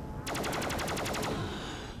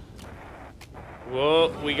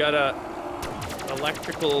 Whoa, we got a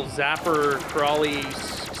electrical zapper crawly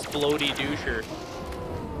explodey doucher.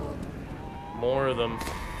 More of them.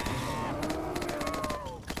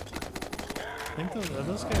 I think are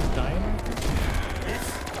those guys dying?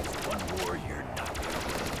 One more, you're not.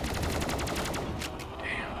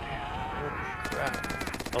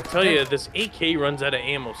 Crap. I'll tell you, this AK runs out of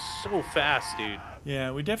ammo so fast, dude.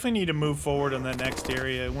 Yeah, we definitely need to move forward on that next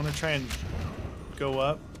area. I want to try and go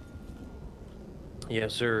up.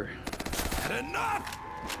 Yes, sir. Enough!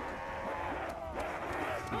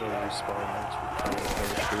 They'll respawn once we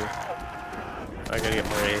finish here. I gotta get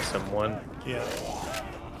more ASM-1. Yeah.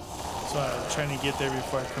 So I'm trying to get there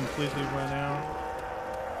before I completely run out.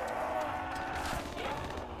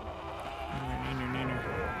 Neener, neener, neener.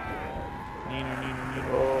 Neener, neener,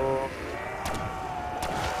 neener.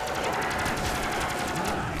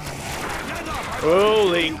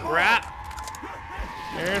 Holy crap!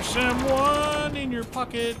 There's someone in your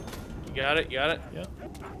pocket. You got it, you got it? Yep. I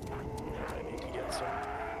need to get some.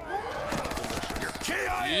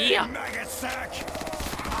 KIA, Yeah. maggot sack!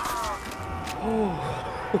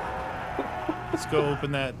 Let's go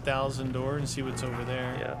open that 1,000 door and see what's over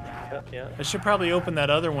there. Yeah. I should probably open that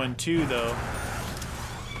other one too, though.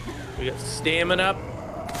 We got stamina.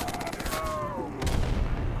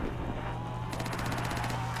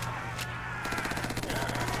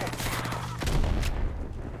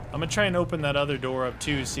 I'm gonna try and open that other door up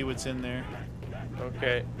too, see what's in there.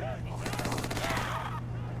 Okay.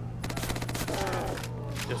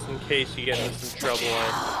 Just in case you get into some trouble,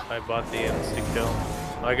 I bought the insta-kill.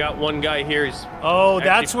 I got one guy here. He's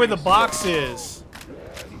that's where the box is.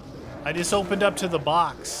 I just opened up to the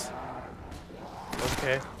box.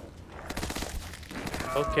 Okay.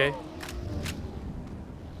 Okay.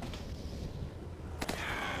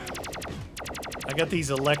 I got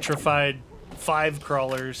these electrified 5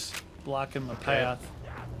 crawlers blocking my path.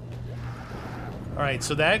 Alright,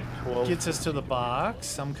 so that gets us to the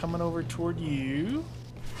box. I'm coming over toward you.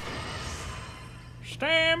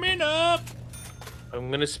 Stamming up!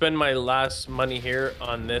 I'm gonna spend my last money here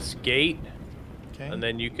on this gate. Okay. And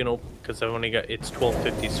then you can open, because I've only got, it's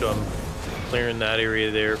 1250, so I'm clearing that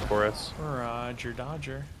area there for us. Roger,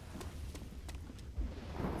 Dodger.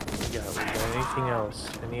 We got anything else?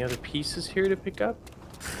 Any other pieces here to pick up?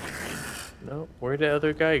 No. Where'd the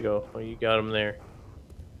other guy go? Oh, you got him there.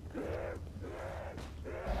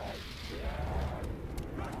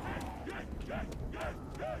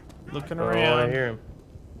 Looking around. Oh, I hear him.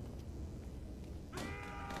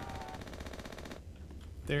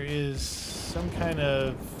 There is some kind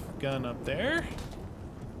of gun up there.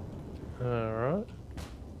 Alright.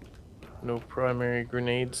 No primary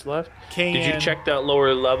grenades left. KN. Did you check that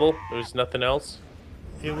lower level? There's nothing else?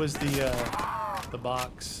 It was the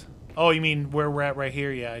box. Oh, you mean where we're at right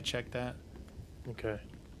here? Yeah, I checked that. Okay.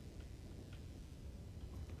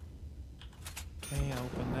 Okay,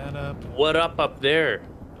 open that up. What up there?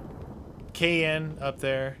 KN up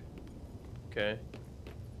there. Okay.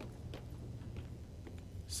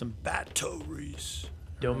 Some batteries.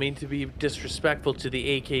 Don't mean to be disrespectful to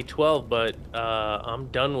the AK-12, but I'm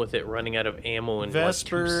done with it running out of ammo in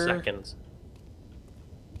Vesper. like 2 seconds.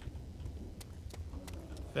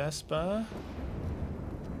 Vespa.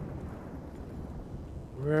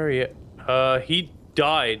 Where are you? He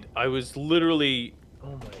died. I was literally...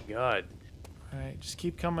 Oh my god. Alright, just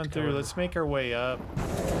keep coming through. Let's make our way up.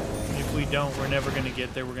 If we don't, we're never going to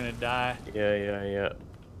get there. We're going to die. Yeah.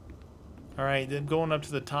 Alright, then going up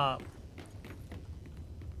to the top.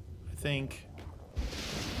 I think.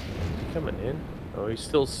 Coming in? Oh, he's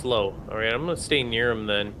still slow. Alright, I'm going to stay near him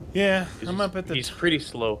then. Yeah, I'm up at the He's pretty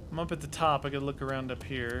slow. I'm up at the top. I gotta look around up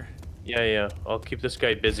here. Yeah. I'll keep this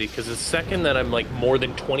guy busy, because the second that I'm like more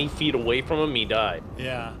than 20 feet away from him, he died.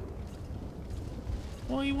 Yeah.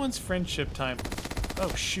 Well, he wants friendship time.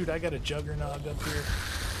 Oh, shoot, I got a juggernog up here.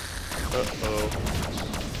 Uh-oh.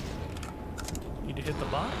 Need to hit the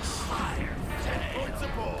box? I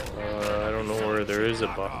don't know where there is a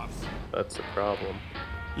box. That's the problem.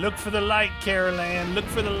 Look for the light, Caroline. Look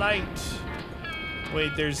for the light.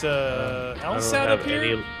 Wait, there's a LSAT up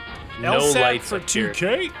here? No LSAT lights for up here.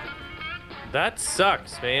 2K? That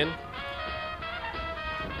sucks, man.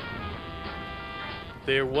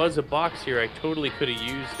 There was a box here. I totally could have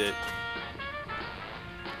used it.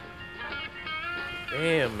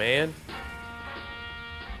 Damn, man.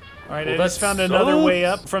 Alright, Well, I just found that another sucks. way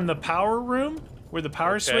up from the power room, where the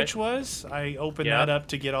power Okay. switch was. I opened Yeah. that up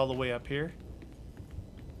to get all the way up here.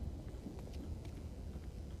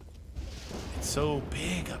 It's so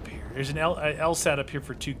big up here. There's an LSAT up here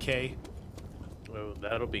for 2K. Oh,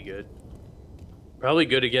 that'll be good. Probably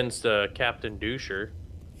good against Captain Doucher.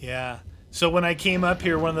 Yeah. So when I came up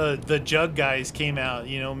here, one of the jug guys came out,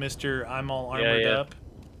 you know, Mr. I'm all armored Yeah. up.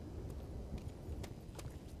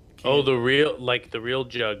 Oh, the real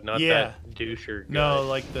Jug, not Yeah. that Doucher guy. No,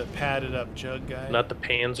 like the padded up jug guy. Not the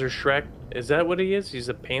Panzer Shrek. Is that what he is? He's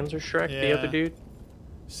a Panzer Shrek, the Yeah. other dude?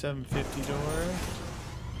 750 door.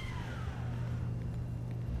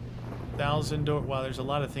 1,000 door. Wow, there's a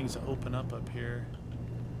lot of things to open up here.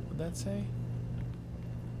 What'd that say?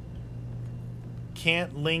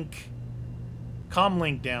 Can't link. Com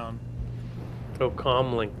link down. Oh,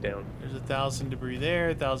 comm link down. There's 1,000 debris there,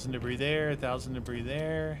 1,000 debris there, 1,000 debris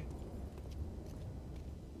there.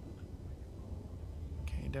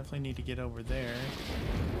 Okay, definitely need to get over there.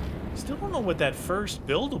 Still don't know what that first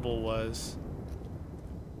buildable was.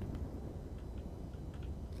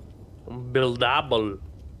 Buildable.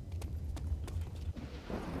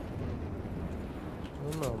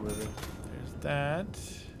 Oh, no, moving. There's that.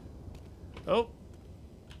 Oh,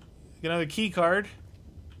 another key card.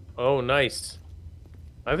 Oh, nice.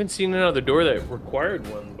 I haven't seen another door that required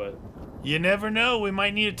one, but... You never know. We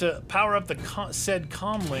might need it to power up the said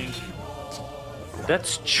comm link.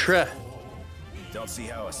 That's true. Don't see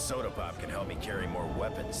how a soda pop can help me carry more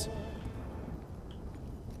weapons.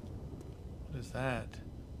 What is that?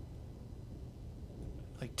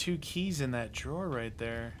 Like 2 keys in that drawer right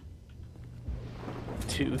there.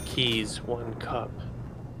 2 keys, 1 cup.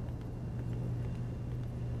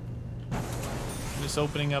 I'm just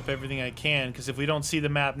opening up everything I can, because if we don't see the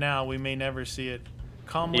map now, we may never see it.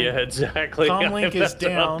 Comlink, Yeah, exactly. Comlink is That's what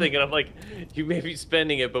down. I'm thinking. I'm like, you may be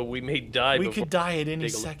spending it, but we may die. We before could die at any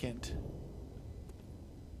take a look. second.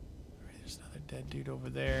 Alright, there's another dead dude over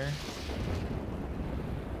there.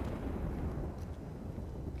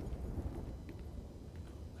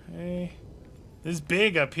 Okay. This is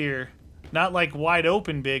big up here. Not like wide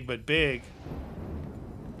open big, but big.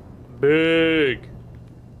 Big.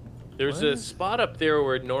 There's What a is- spot up there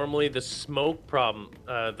where normally the smoke part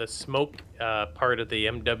of the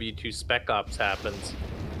MW2 Spec Ops happens,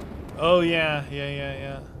 Oh, yeah.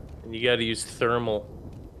 Yeah. and you got to use thermal.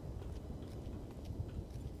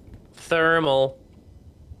 Thermal.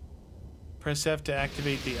 Press F to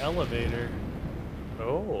activate the elevator.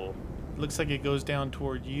 Oh. Looks like it goes down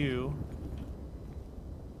toward you.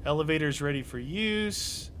 Elevator's ready for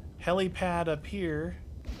use. Helipad up here.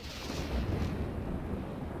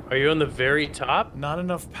 Are you on the very top? Not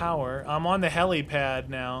enough power. I'm on the helipad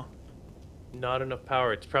now. Not enough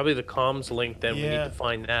power. It's probably the comms link. Then we need Yeah. to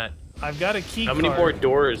find that. I've got a key How card. many more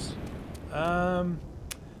doors?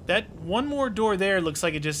 That one more door there looks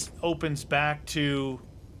like it just opens back to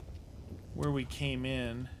where we came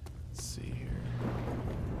in. Let's see here.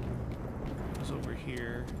 It was over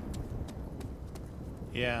here.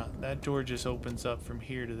 Yeah, that door just opens up from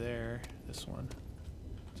here to there. This one.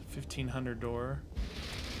 It's a 1500 door.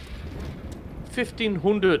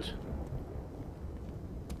 1500.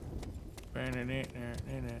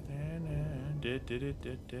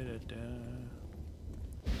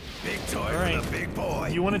 Big toy All for right. the big boy.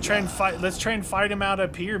 You want to try and fight? Let's try and fight him out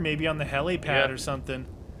up here, maybe on the helipad Yeah. or something.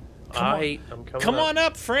 I'm coming Come up. on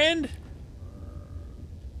up, friend.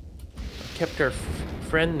 Kept our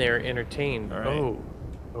friend there entertained. All right. Oh,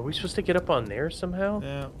 are we supposed to get up on there somehow?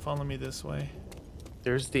 Yeah, follow me this way.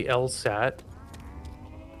 There's the LSAT.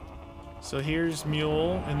 So here's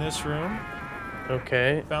Mule in this room.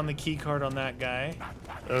 Okay. Found the key card on that guy.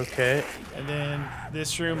 Okay. And then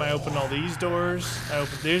this room, I opened all these doors.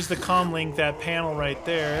 There's the comm link, that panel right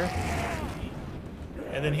there.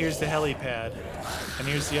 And then here's the helipad. And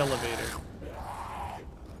here's the elevator.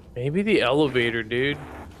 Maybe the elevator, dude.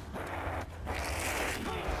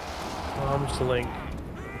 Comms link.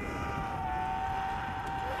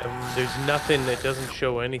 There's nothing that doesn't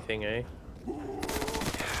show anything, eh?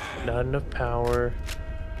 Not enough power.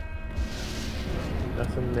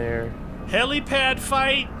 Nothing there. Helipad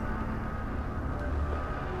fight!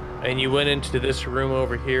 And you went into this room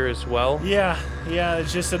over here as well? Yeah,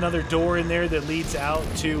 it's just another door in there that leads out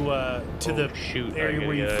to the shoot, I area gotta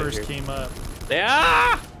where you get out of first here. came up.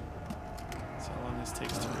 Ah! That's how long this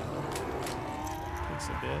takes to reload. Takes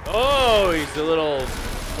a bit. Oh, he's a little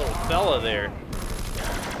fella there.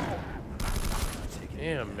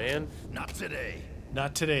 Damn, man. Not today.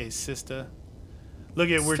 Not today, sister. Look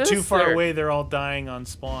at, we're too far Sister. away, they're all dying on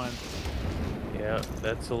spawn. Yeah,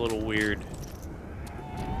 that's a little weird.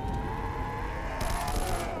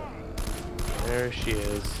 There she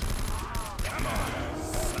is.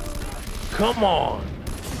 Come on.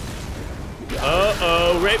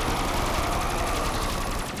 Uh-oh, rape.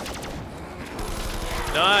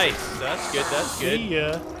 Nice. That's good, that's good. See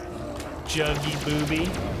ya, juggy booby.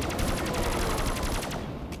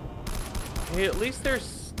 Hey, at least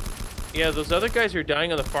there's... Yeah, those other guys are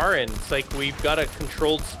dying on the far end. It's like we've got a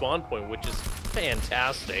controlled spawn point, which is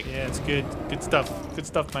fantastic. Yeah, it's good. Good stuff. Good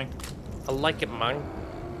stuff, man. I like it, man.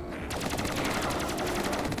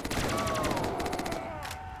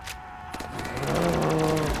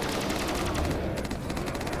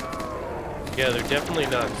 Yeah, they're definitely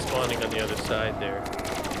not spawning on the other side there.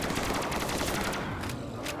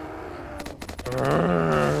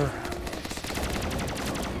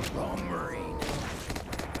 Wrong Marine.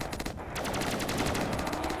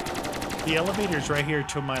 The elevator's right here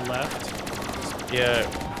to my left. Yeah,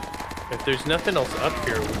 if there's nothing else up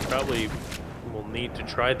here, we probably will need to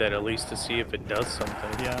try that at least to see if it does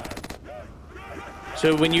something. Yeah.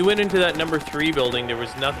 So when you went into that number 3 building, there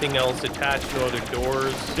was nothing else attached, no other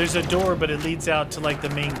doors? There's a door, but it leads out to like the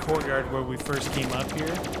main courtyard where we first came up here.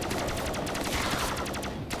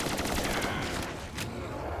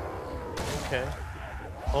 Okay.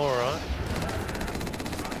 Alright.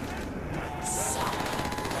 It's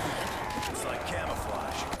like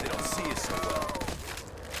camouflage. They don't see us so well.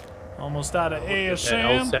 Almost out of Get that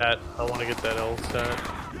ASM. LSAT. I want to get that LSAT.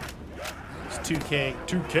 It's 2K.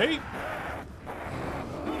 2K?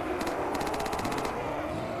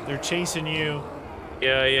 They're chasing you.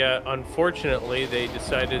 Yeah, yeah. Unfortunately, they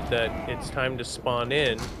decided that it's time to spawn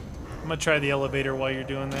in. I'm gonna try the elevator while you're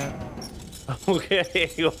doing that. Okay,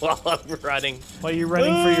 while I'm running. While you're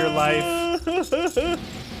running for your life. Where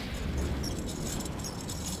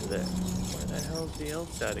the hell's the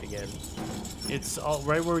outside again? It's all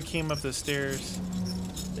right where we came up the stairs.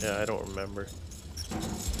 Yeah, I don't remember.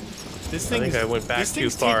 This thing I think I went back too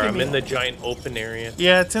far. I'm in the giant open area.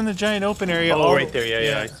 Yeah, it's in the giant open area. Oh, right there.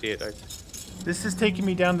 Yeah, I see it. This is taking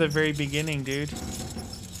me down to the very beginning, dude.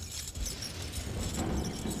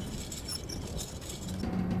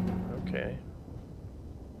 Okay.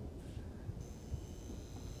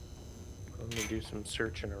 I'm gonna do some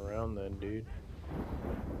searching around then, dude.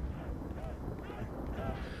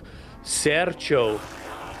 Sergio.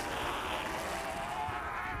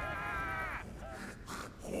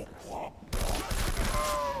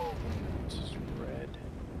 This is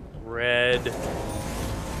red.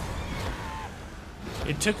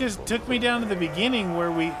 It took me down to the beginning where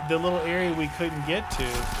the little area we couldn't get to.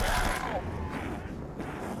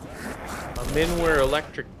 I'm in where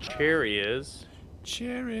Electric Cherry is.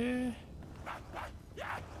 Cherry.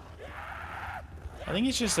 I think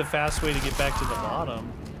it's just a fast way to get back to the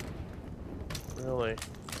bottom. Really? I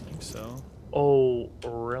think so. Oh,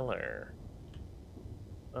 really?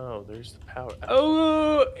 Oh, there's the power.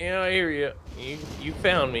 Oh, yeah, I hear you. You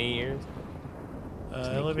found me.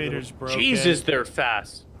 Elevator's broken. Jesus, they're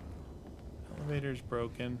fast. Elevator's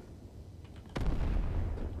broken.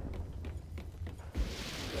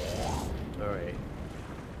 All right.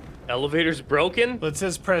 Elevator's broken? Well, it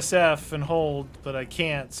says press F and hold, but I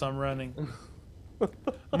can't, so I'm running.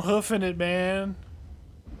 I'm hoofing it, man.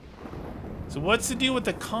 So what's the deal with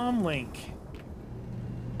the comm link?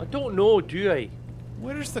 I don't know, do I?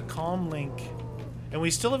 Where's the comm link? And we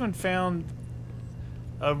still haven't found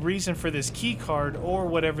a reason for this key card or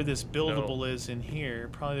whatever this buildable is in here.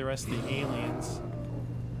 Probably the rest of the aliens.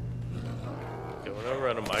 Gonna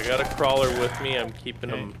run them. I got a crawler with me. I'm keeping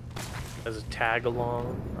them as a tag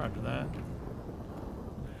along. Roger that.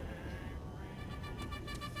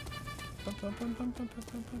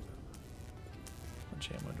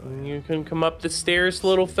 You can come up the stairs,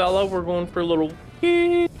 little fella. We're going for a little.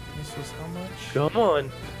 This was how much? Come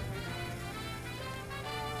on.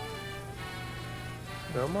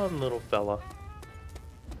 Come on, little fella.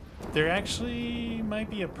 There actually might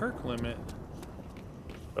be a perk limit.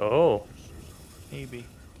 Oh. Maybe.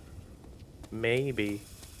 Maybe.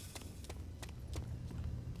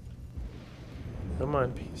 Come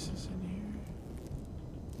on. Pieces in here.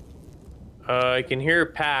 I can hear a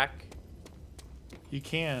pack. You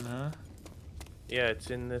can, huh? Yeah, it's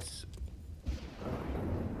in this.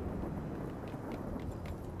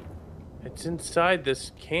 It's inside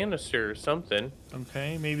this canister or something.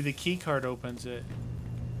 Okay, maybe the key card opens it.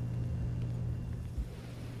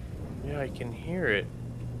 Yeah, I can hear it.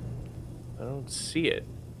 I don't see it.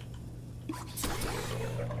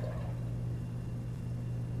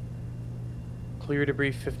 Clear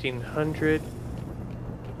debris 1500.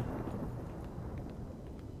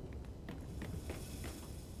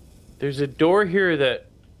 There's a door here that...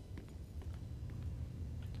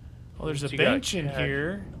 Oh, there's a bench in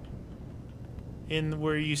here. In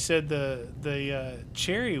where you said the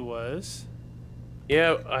cherry was.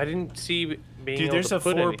 Yeah, I didn't see being Dude, able there's to a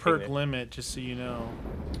put 4 anything perk there. limit, just so you know.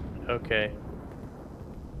 Okay.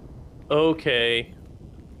 Okay.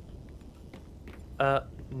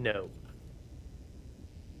 No.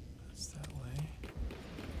 That's that way.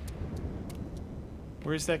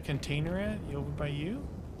 Where's that container at? Over by you?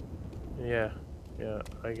 Yeah. Yeah,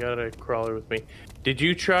 I got a crawler with me. Did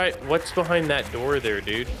you try... What's behind that door there,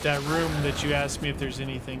 dude? That room that you asked me if there's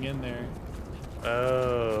anything in there.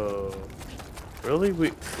 Oh. Really?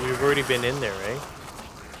 We've already been in there, right?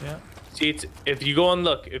 Yeah. See, it's... If you go on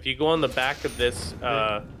the back of this,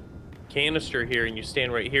 canister here and you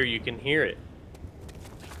stand right here, you can hear it.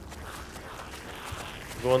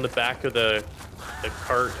 Go on the back of the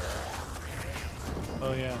cart.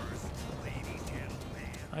 Oh, yeah.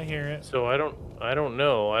 I hear it. So I don't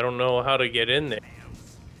know. I don't know how to get in there.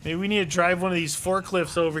 Maybe we need to drive one of these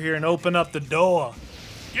forklifts over here and open up the door.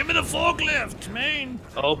 Give me the forklift, man.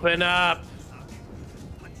 Open up.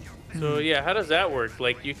 So yeah, how does that work?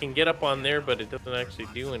 Like you can get up on there, but it doesn't actually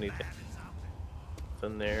do anything. It's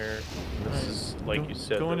in there. This is like you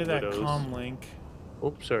said. Go into that widows. comm link.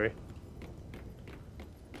 Oops, sorry.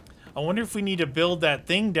 I wonder if we need to build that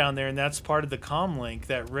thing down there, and that's part of the comm link.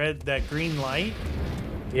 That green light.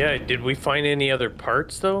 Yeah. Did we find any other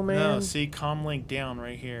parts though, man? No. See, comm link down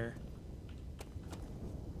right here.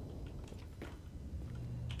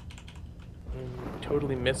 I'm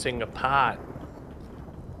totally missing a pot.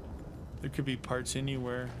 There could be parts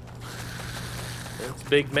anywhere. It's a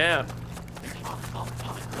big map.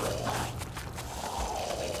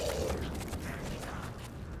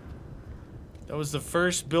 That was the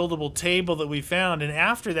first buildable table that we found, and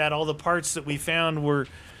after that, all the parts that we found were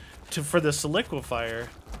for the solidifier.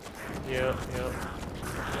 Yeah.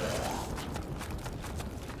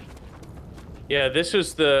 Yeah, this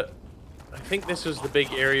was the... I think this was the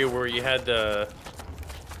big area where you had the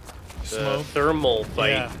thermal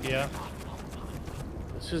fight. Yeah.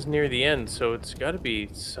 This is near the end, so it's got to be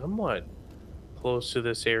somewhat close to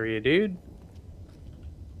this area, dude.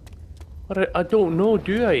 But I don't know,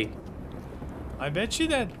 do I? I bet you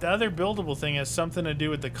that the other buildable thing has something to do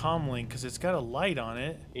with the comm link, because it's got a light on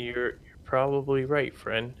it. You're probably right,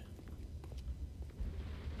 friend.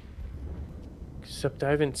 Except I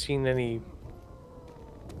haven't seen any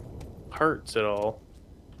parts at all.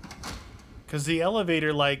 Because the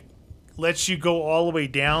elevator, like, lets you go all the way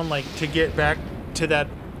down, like, to get back to that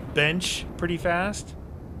bench pretty fast.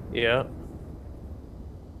 Yeah.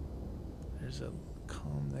 There's a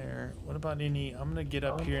comm there. What about any... I'm going to get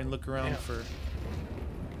up here and look around for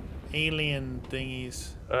alien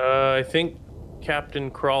thingies. I think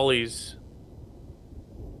Captain Crawley's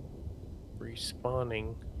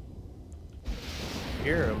respawning.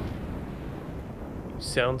 Hear him. He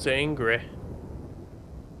sounds angry.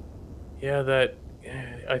 Yeah, that...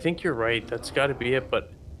 I think you're right. That's got to be it,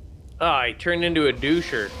 but... I turned into a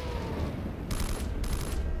doucher.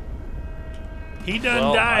 He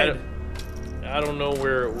done died. I don't know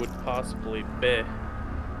where it would possibly be.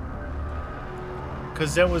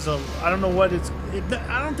 Because that was a... I don't know what it's...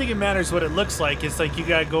 I don't think it matters what it looks like. It's like you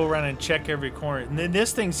got to go around and check every corner. And then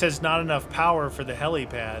this thing says not enough power for the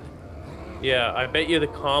helipad. Yeah, I bet you the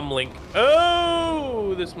comm link...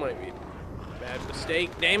 Oh! This might be a bad mistake.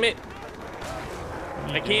 Damn it.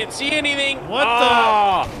 I can't see anything. What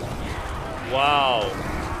the... Wow.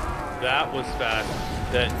 That was fast.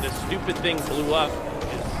 The stupid thing blew up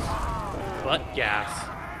his butt gas.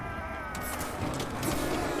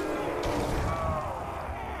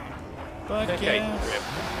 Butt That gas.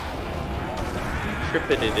 guy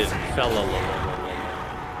tripped it and fell along.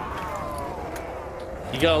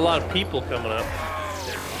 You got a lot of people coming up.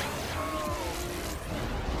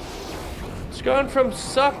 It's gone from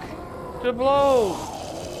suck to blow.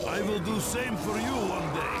 I will do same for you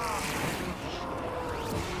one day.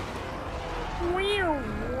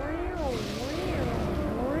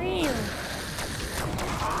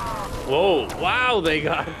 Whoa, wow,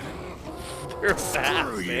 they're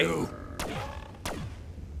fast, You.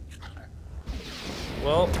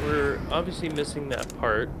 Well, we're obviously missing that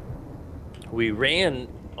part. We ran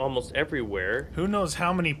almost everywhere. Who knows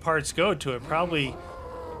how many parts go to it? Probably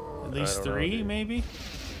at least 3, maybe?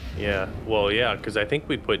 Yeah, well, yeah, because I think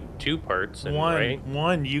we put 2 parts in, right?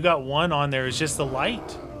 One. You got one on there. It's just the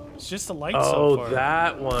light. It's just the light so far. Oh,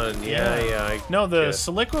 that one. Yeah. No, the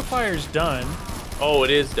solidifier's done. Oh,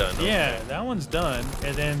 it is done. Okay. Yeah, that one's done.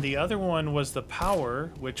 And then the other one was the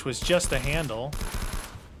power, which was just a handle.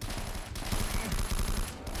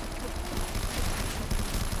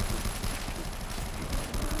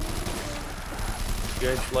 You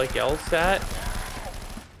guys like LSAT?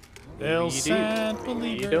 LSAT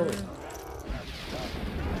believer.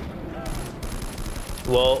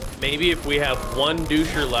 Well, maybe if we have one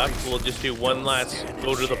doucher left, we'll just do one last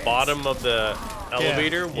go to the bottom of the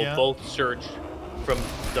elevator. We'll both search from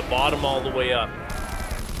the bottom all the way up.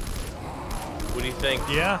 What do you think?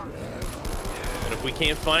 Yeah. And if we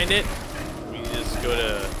can't find it, we just go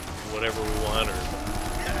to whatever we want or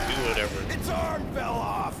do whatever. Its arm fell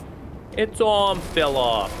off. Its arm fell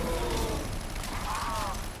off.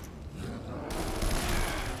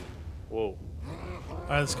 Whoa. All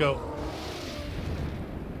right, let's go.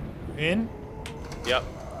 In? Yep.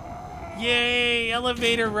 Yay,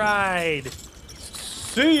 elevator ride.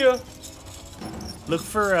 See ya. Look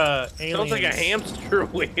for aliens. Sounds like a hamster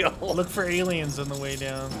wheel. Look for aliens on the way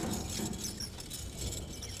down.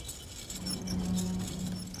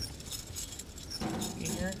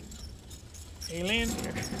 Here. Alien?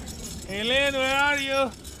 Alien, where are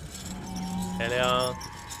you? Hello.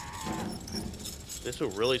 This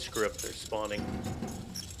will really screw up their spawning.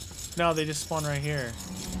 No, they just spawn right here.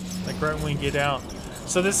 Like right when we get out.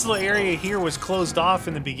 So this little area here was closed off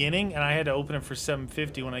in the beginning, and I had to open it for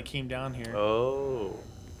 750 when I came down here. Oh.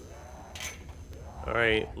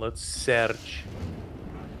 Alright, let's search.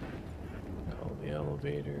 Call the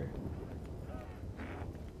elevator.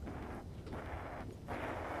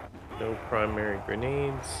 No primary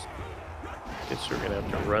grenades. Guess we're gonna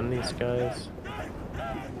have to run these guys.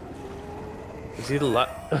 Is he the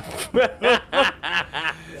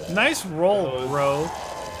Nice roll, bro.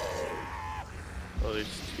 Oh, there's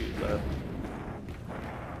 2 left.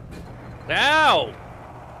 Ow!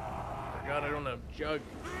 Forgot I don't have jug.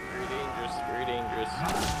 Very dangerous, very dangerous.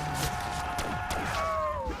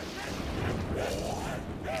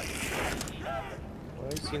 Why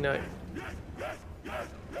is he not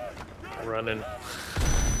running?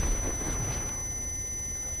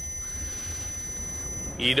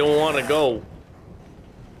 You don't want to go.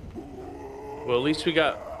 Well, at least we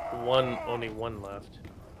got only one left.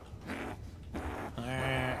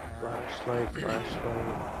 Flashlight.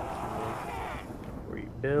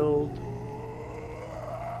 Rebuild.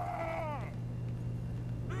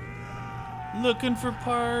 Looking for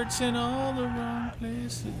parts in all the wrong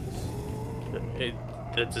places.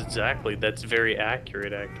 That's very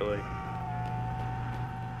accurate, actually.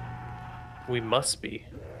 We must be.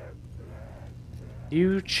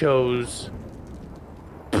 You chose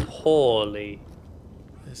poorly.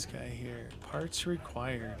 This guy here. Parts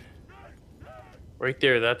required. Right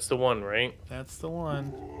there, that's the one, right? That's the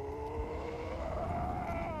one.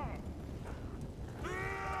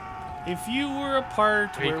 If you were a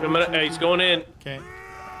part, he's going in. Okay.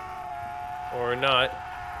 Or not.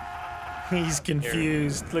 He's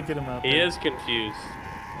confused. Here. Look at him up there. He is confused.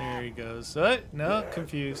 There he goes. No,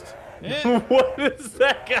 confused. Yeah. What is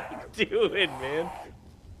that guy doing, man?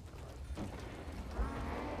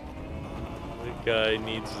 That guy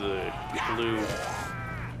needs a clue.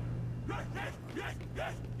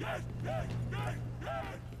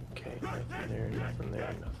 Okay, nothing there, nothing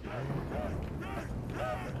there, nothing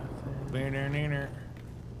there. Neener.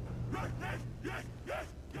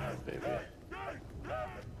 Oh, baby.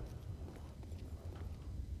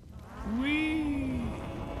 Whee!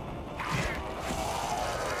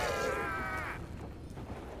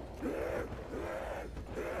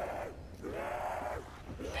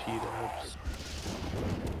 P-dubs.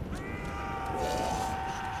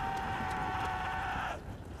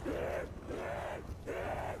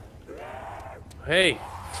 Hey,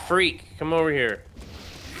 freak, come over here.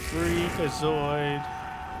 Freakazoid.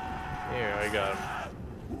 Here, I got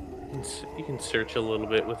him. You can search a little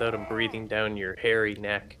bit without him breathing down your hairy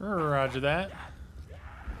neck. Roger that.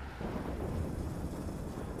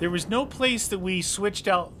 There was no place that we switched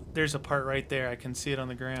out. There's a part right there. I can see it on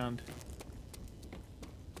the ground.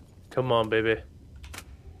 Come on, baby.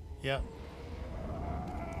 Yep.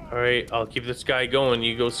 All right, I'll keep this guy going.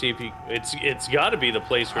 You go see if you. It's got to be the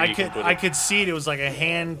place where you can put it. I could see it. It was like a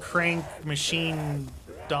hand crank machine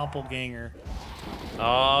doppelganger.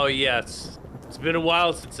 Oh yes, it's been a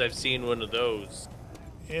while since I've seen one of those.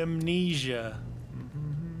 Amnesia.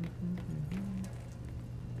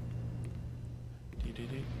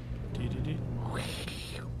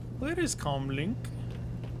 Where is Comlink?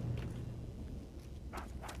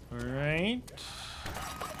 All right.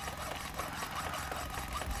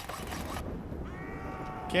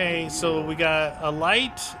 Okay, so we got a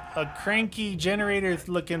light, a cranky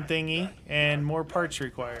generator-looking thingy, and more parts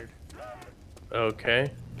required.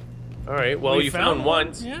 Okay. All right. Well, you found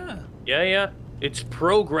one. Yeah. Yeah. It's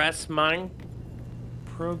progress, man.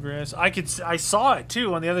 Progress. I saw it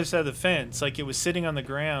too on the other side of the fence. Like it was sitting on the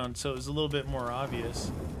ground, so it was a little bit more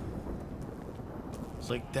obvious. It's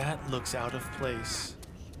like that looks out of place.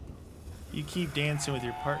 You keep dancing with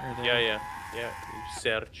your partner there. Yeah. You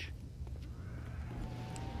search.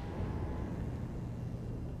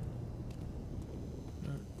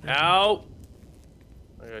 Ow!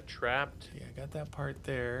 I got trapped. Yeah, I got that part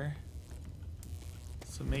there.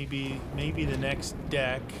 So maybe the next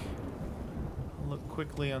deck. I'll look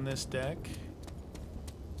quickly on this deck.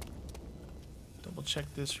 Double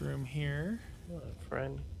check this room here. Hello,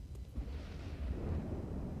 friend.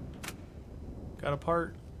 Got a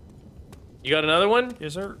part. You got another one?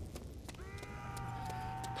 Yes, sir.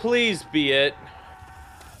 Please be it.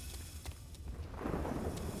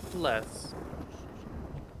 Less.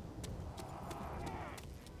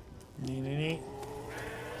 Nee.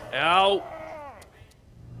 Ow!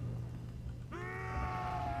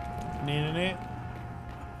 Nee.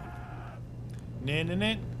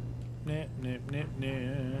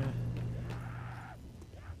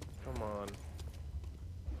 Come on.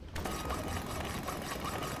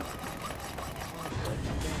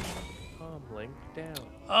 Link down.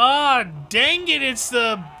 Ah, dang it! It's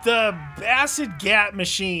the acid gap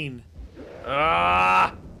machine.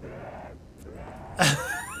 Ah!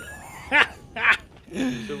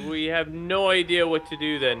 So we have no idea what to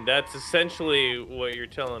do then. That's essentially what you're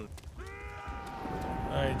telling.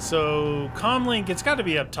 Alright, so Comlink, it's got to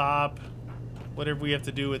be up top. Whatever we have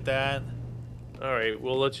to do with that. Alright,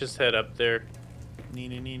 well, let's just head up there.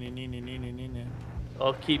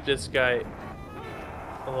 I'll keep this guy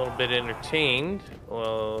a little bit entertained.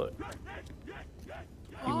 Well,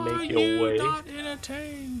 You make your way. Not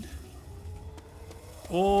entertained?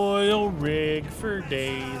 Oil rig for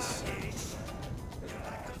days.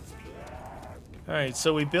 Alright,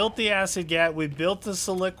 so we built the acid gat, we built the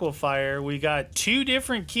solidifier, we got 2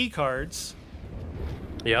 different key cards.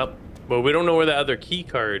 Yep, but we don't know where the other key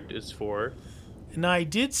card is for. And I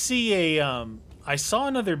did see a, I saw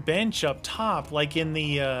another bench up top, like in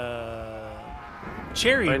the,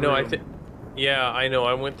 cherry room. I know, yeah, I know,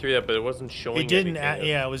 I went through that, but it wasn't showing. It didn't,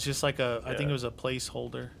 yeah, it was just like a, I think it was a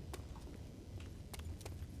placeholder.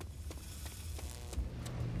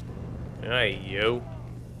 Hey, yo.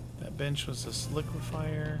 That bench was a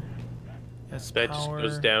liquefier. That's that power.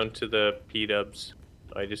 just goes down to the P-dubs.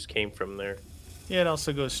 I just came from there. Yeah, it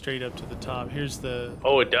also goes straight up to the top. Here's the...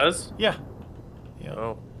 Oh, it does? Yeah. Yeah.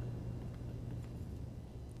 Oh.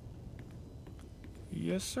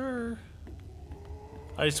 Yes, sir.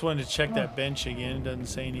 I just wanted to check that bench again. It doesn't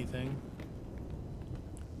say anything.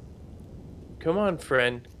 Come on,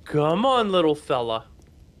 friend. Come on, little fella.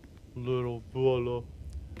 Little fella.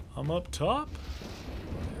 I'm up top.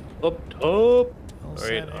 Up top.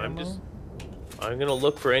 Alright, I'm gonna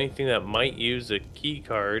look for anything that might use a key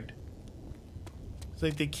card. It's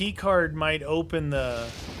like the key card might open the...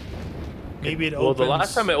 Maybe it opens... Well, the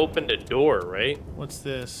last time I opened a door, right? What's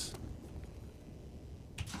this?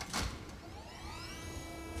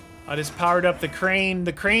 I just powered up the crane.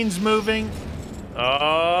 The crane's moving.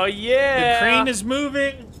 Oh, yeah! The crane is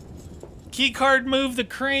moving. Key card move the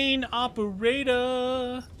crane.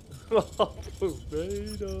 Operator.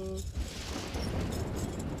 Operator.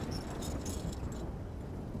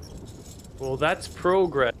 Well, that's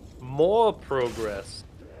progress. More progress.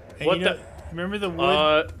 Hey, What remember the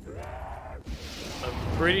wood?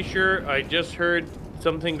 I'm pretty sure I just heard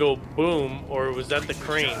something go boom, or was that the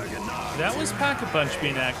crane? That was Pack-a-Punch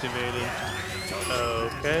being activated.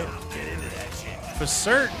 Okay. For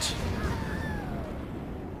cert.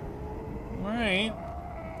 Alright.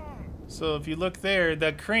 So if you look there,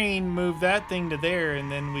 that crane moved that thing to there,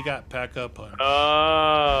 and then we got Pack-a-Punch.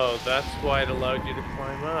 Oh, that's why it allowed you to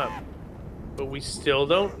climb up. But we still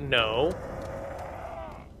don't know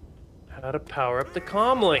how to power up the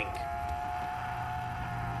comm link.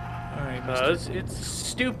 Alright, Because it's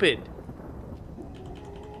stupid.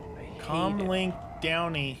 Comm link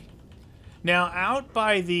Downey. Now out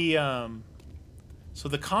by the so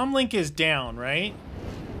the comm link is down, right?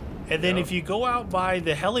 And then if you go out by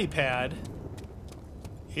the helipad,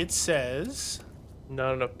 it says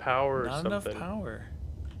not enough power or something. Not enough power.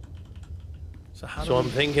 So how I'm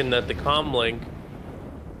thinking that the comm link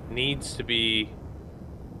needs to be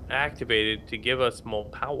activated to give us more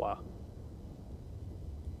power.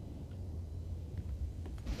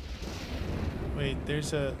 Wait,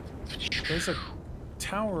 there's a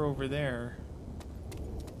tower over there.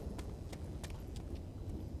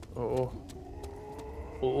 Oh.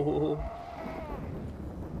 Oh.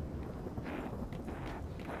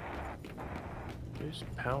 There's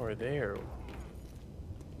power there.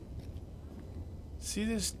 See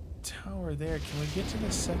this tower there? Can we get to the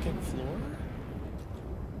 2nd floor?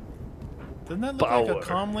 Doesn't that look like a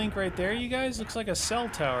comm link right there, you guys? Looks like a cell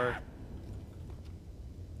tower.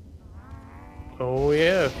 Oh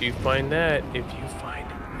yeah, if you find that, if you find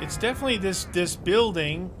it. It's definitely this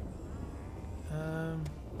building.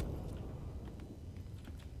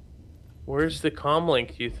 Where's the comm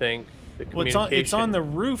link, do you think? The Well, it's on the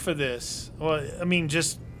roof of this. Well, I mean,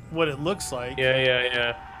 just what it looks like.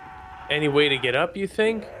 Yeah. Any way to get up, you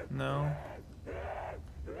think? No.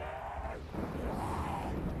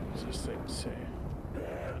 What's this thing say?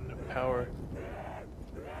 Not enough power.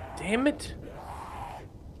 Damn it!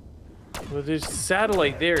 Well, there's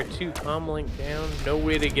satellite there too. Comm link down. No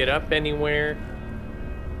way to get up anywhere.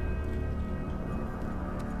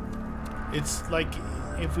 It's like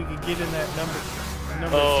if we could get in that number 3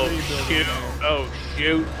 building. Shoot. There. Oh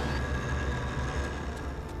shoot!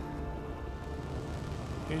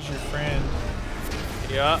 Here's your friend.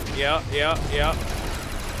 Yeah.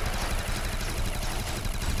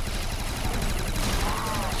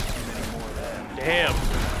 Damn.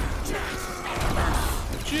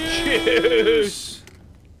 Juice.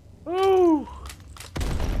 Ooh.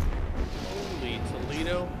 Holy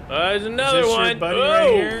Toledo. There's another one. Your buddy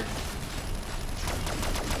right here?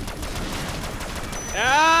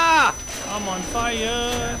 Ah! I'm on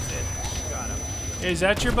fire. Is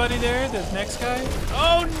that your buddy there? The next guy?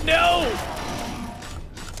 Oh no!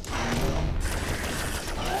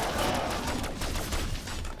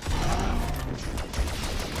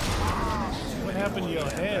 What happened to your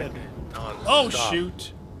head? Oh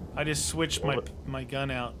shoot! I just switched my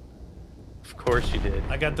gun out. Of course you did.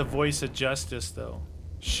 I got the voice of justice though.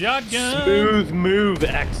 Shotgun. Smooth move,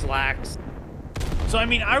 X-Lax. So, I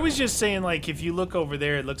mean, I was just saying, like, if you look over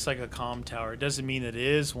there, it looks like a comm tower. It doesn't mean it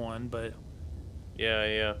is one, but... Yeah,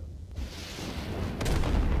 yeah.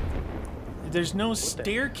 There's no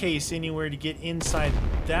staircase anywhere to get inside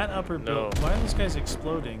that upper building. Why are those guys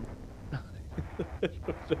exploding?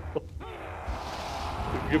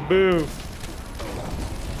 Good move.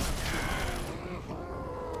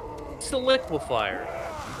 It's the liquefier.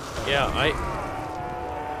 Yeah, I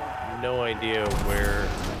have no idea where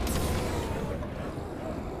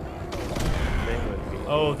they would be.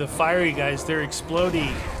 Oh, the fiery guys, they're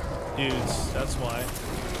exploding dudes. That's why.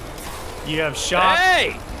 You have shock.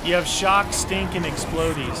 Hey! You have shock, stink, and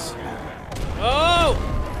explodies. Oh!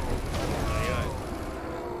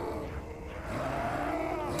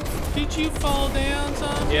 Did you fall down,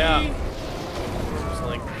 zombie? Yeah. It's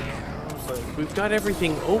like, we've got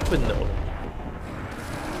everything open though.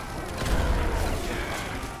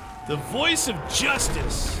 The voice of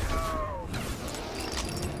justice.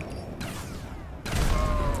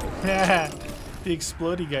 The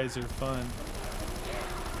explodey guys are fun.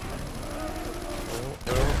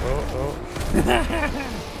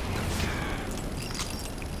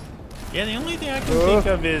 Yeah, the only thing I can think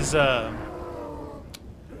of is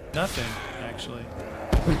nothing, actually.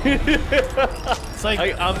 It's like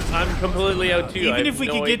I'm completely out too. Even if we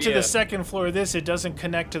could get to the second floor of this, it doesn't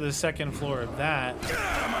connect to the second floor of that.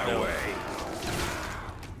 No.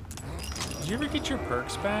 Did you ever get your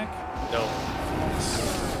perks back? No.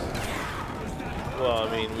 Well,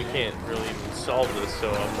 I mean, we can't really even solve this,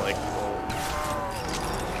 so I'm like, well.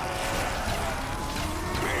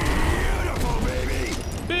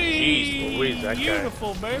 Jeez Louise, that guy.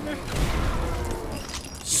 Beautiful, baby.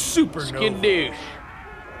 Super Skindoosh.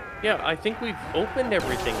 Yeah, I think we've opened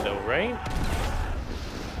everything though, right?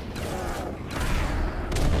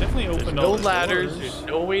 Definitely opened There's all no the ladders, doors. there's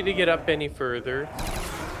no way to get up any further.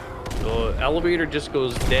 The elevator just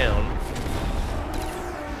goes down.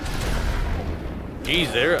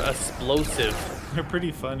 Jeez, they're explosive. They're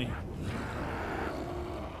pretty funny.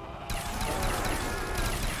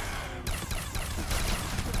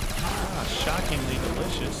 Shockingly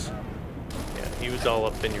delicious. Yeah, he was all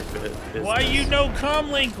up in your business. Why you no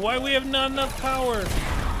comlink? Why we have not enough power?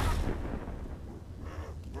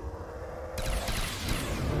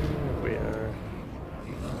 We are.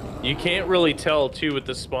 You can't really tell too with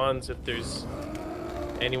the spawns if there's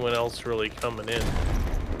anyone else really coming in.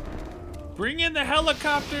 Bring in the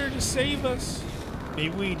helicopter to save us.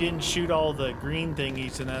 Maybe we didn't shoot all the green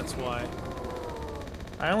thingies and that's why.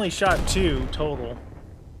 I only shot 2 total.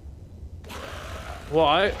 Well,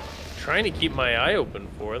 I'm trying to keep my eye open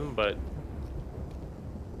for them, but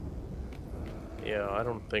yeah, I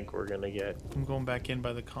don't think we're gonna get. I'm going back in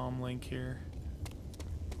by the comm link here.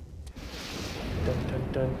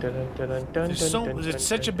 It's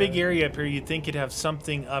such a big area up here. You'd think it'd have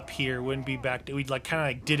something up here. Wouldn't be back. We'd like kind of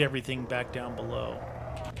like did everything back down below.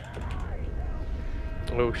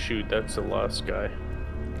 Oh shoot, that's the last guy.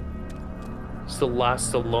 It's the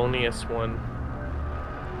last Thelonious one.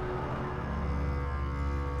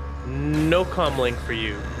 No comlink for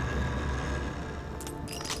you.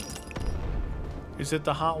 Is it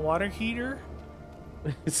the hot water heater?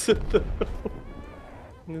 Is it the...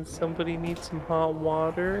 Does somebody need some hot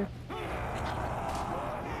water? Yeah,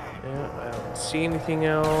 I don't see anything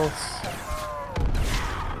else.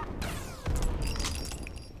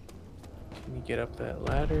 Can you get up that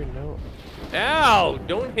ladder? No. Ow!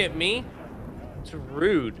 Don't hit me. It's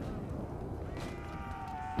rude.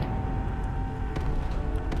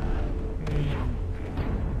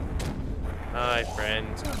 Hi, friend.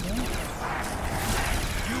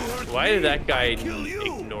 Why did that guy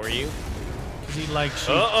ignore you? Because he likes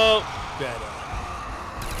you better.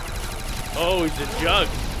 Oh, he's a jug.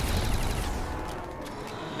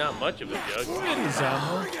 Not much of a jug.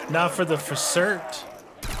 Not for the for cert.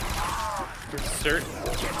 For certain.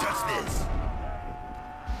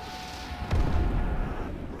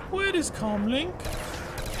 Where is comlink?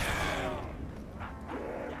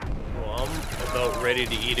 Well, I'm about ready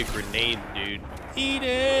to eat a grenade, dude. Eat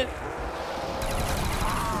it.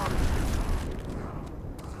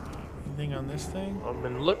 Anything on this thing? I've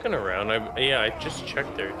been looking around. Yeah, I just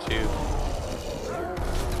checked there too.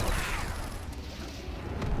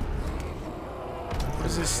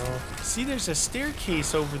 What's this? See, there's a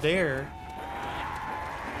staircase over there.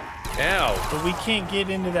 Ow! But we can't get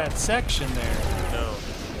into that section there. No.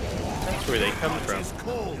 That's where they come from.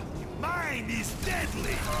 Mine is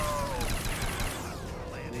deadly.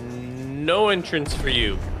 No entrance for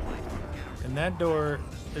you. And that door,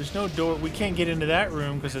 there's no door. We can't get into that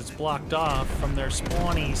room because it's blocked off from their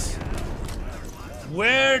spawnies.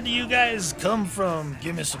 Where do you guys come from?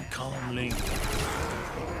 Give me some calm link.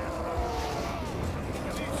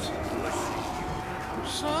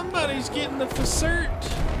 Somebody's getting the dessert.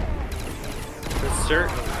 Dessert?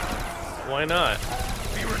 Why not?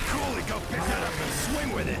 We were cool to go pick that up and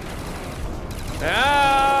swing with it.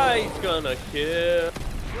 Ah, he's gonna kill.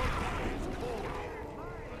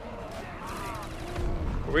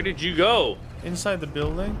 Where did you go? Inside the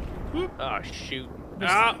building. Whoop. Oh, shoot.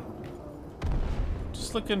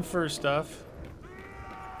 Just looking for stuff.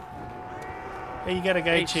 Hey, you got a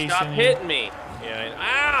guy chasing stop you. hitting me.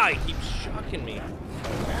 Yeah, he keeps shocking me.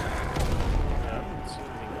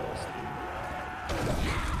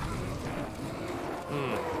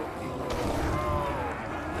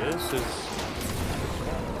 This is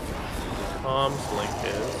Tom's link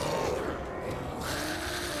is.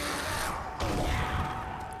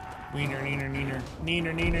 Wiener, neener, neener.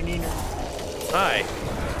 Neener, neener, neener. Hi.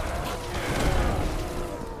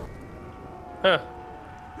 Huh.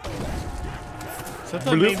 So I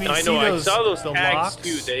thought maybe I know, I saw those the tags locks.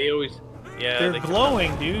 too. They always, yeah. They're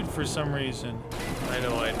glowing, dude, for some reason. I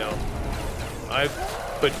know. I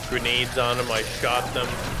put grenades on them. I shot them.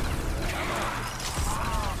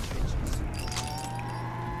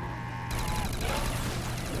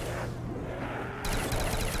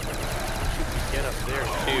 Get up there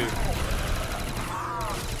too.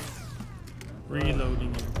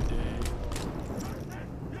 Reloading every day.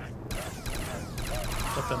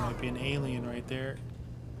 Thought that might be an alien right there.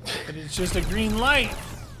 But it's just a green light.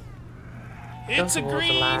 It's a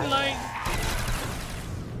green light.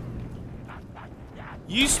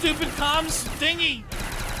 You stupid comms thingy.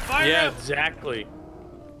 Fire up. Exactly.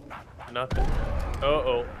 Nothing.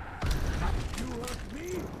 Uh-oh. You hurt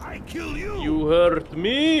me, I kill you. You hurt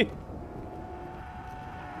me.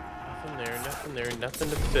 Nothing there, nothing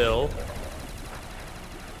to fill.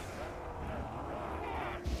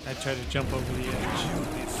 I tried to jump over the edge.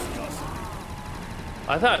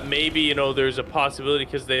 I thought maybe, you know, there's a possibility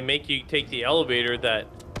because they make you take the elevator that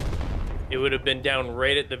it would have been down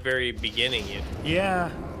right at the very beginning. Yeah,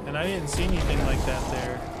 and I didn't see anything like that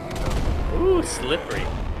there. Ooh, slippery.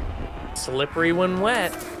 Slippery when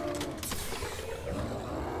wet.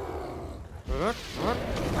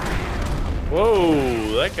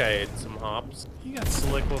 Whoa, that guy had some hops. You got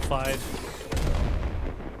soliquified.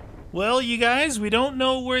 Well, you guys, we don't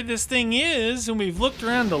know where this thing is, and we've looked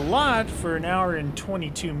around a lot for an hour and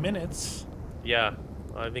 22 minutes. Yeah,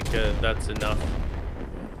 I think that's enough.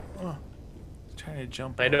 Oh, trying to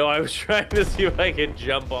jump I off. know, I was trying to see if I could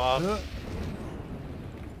jump off.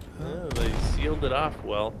 Oh, they sealed it off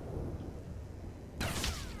well.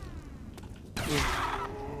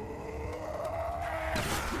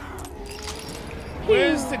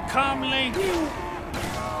 Where's the comm link?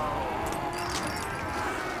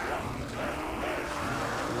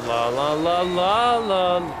 La la la la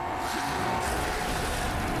la.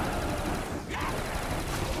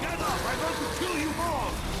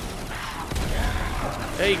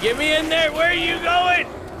 Hey, get me in there! Where are you going?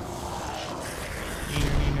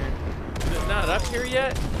 Is it not up here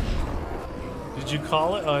yet? Did you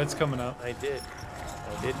call it? Oh, it's coming up. I did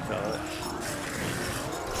call it.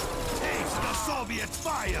 Taste the Soviet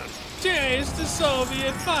fire. Taste the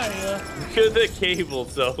Soviet fire. Look at the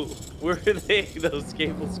cables, though. Where are those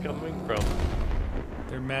cables coming from?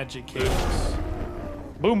 They're magic cables.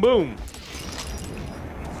 Boom, boom.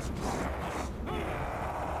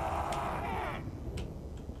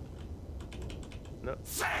 No.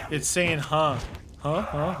 It's saying, huh? Huh?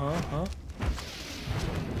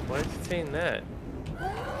 Why is it saying that?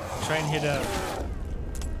 Try and hit up.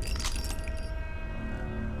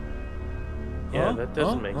 Yeah, that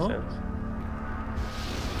doesn't make sense.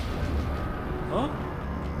 Huh?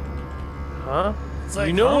 Huh? It's like,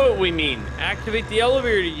 you know what we mean. Activate the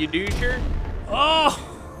elevator, you doucher. Oh!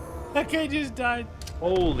 That guy just died.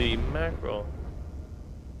 Holy mackerel.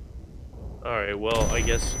 Alright, well, I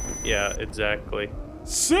guess, yeah, exactly.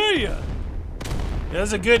 See ya! That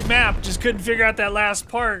was a good map, just couldn't figure out that last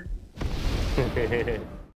part.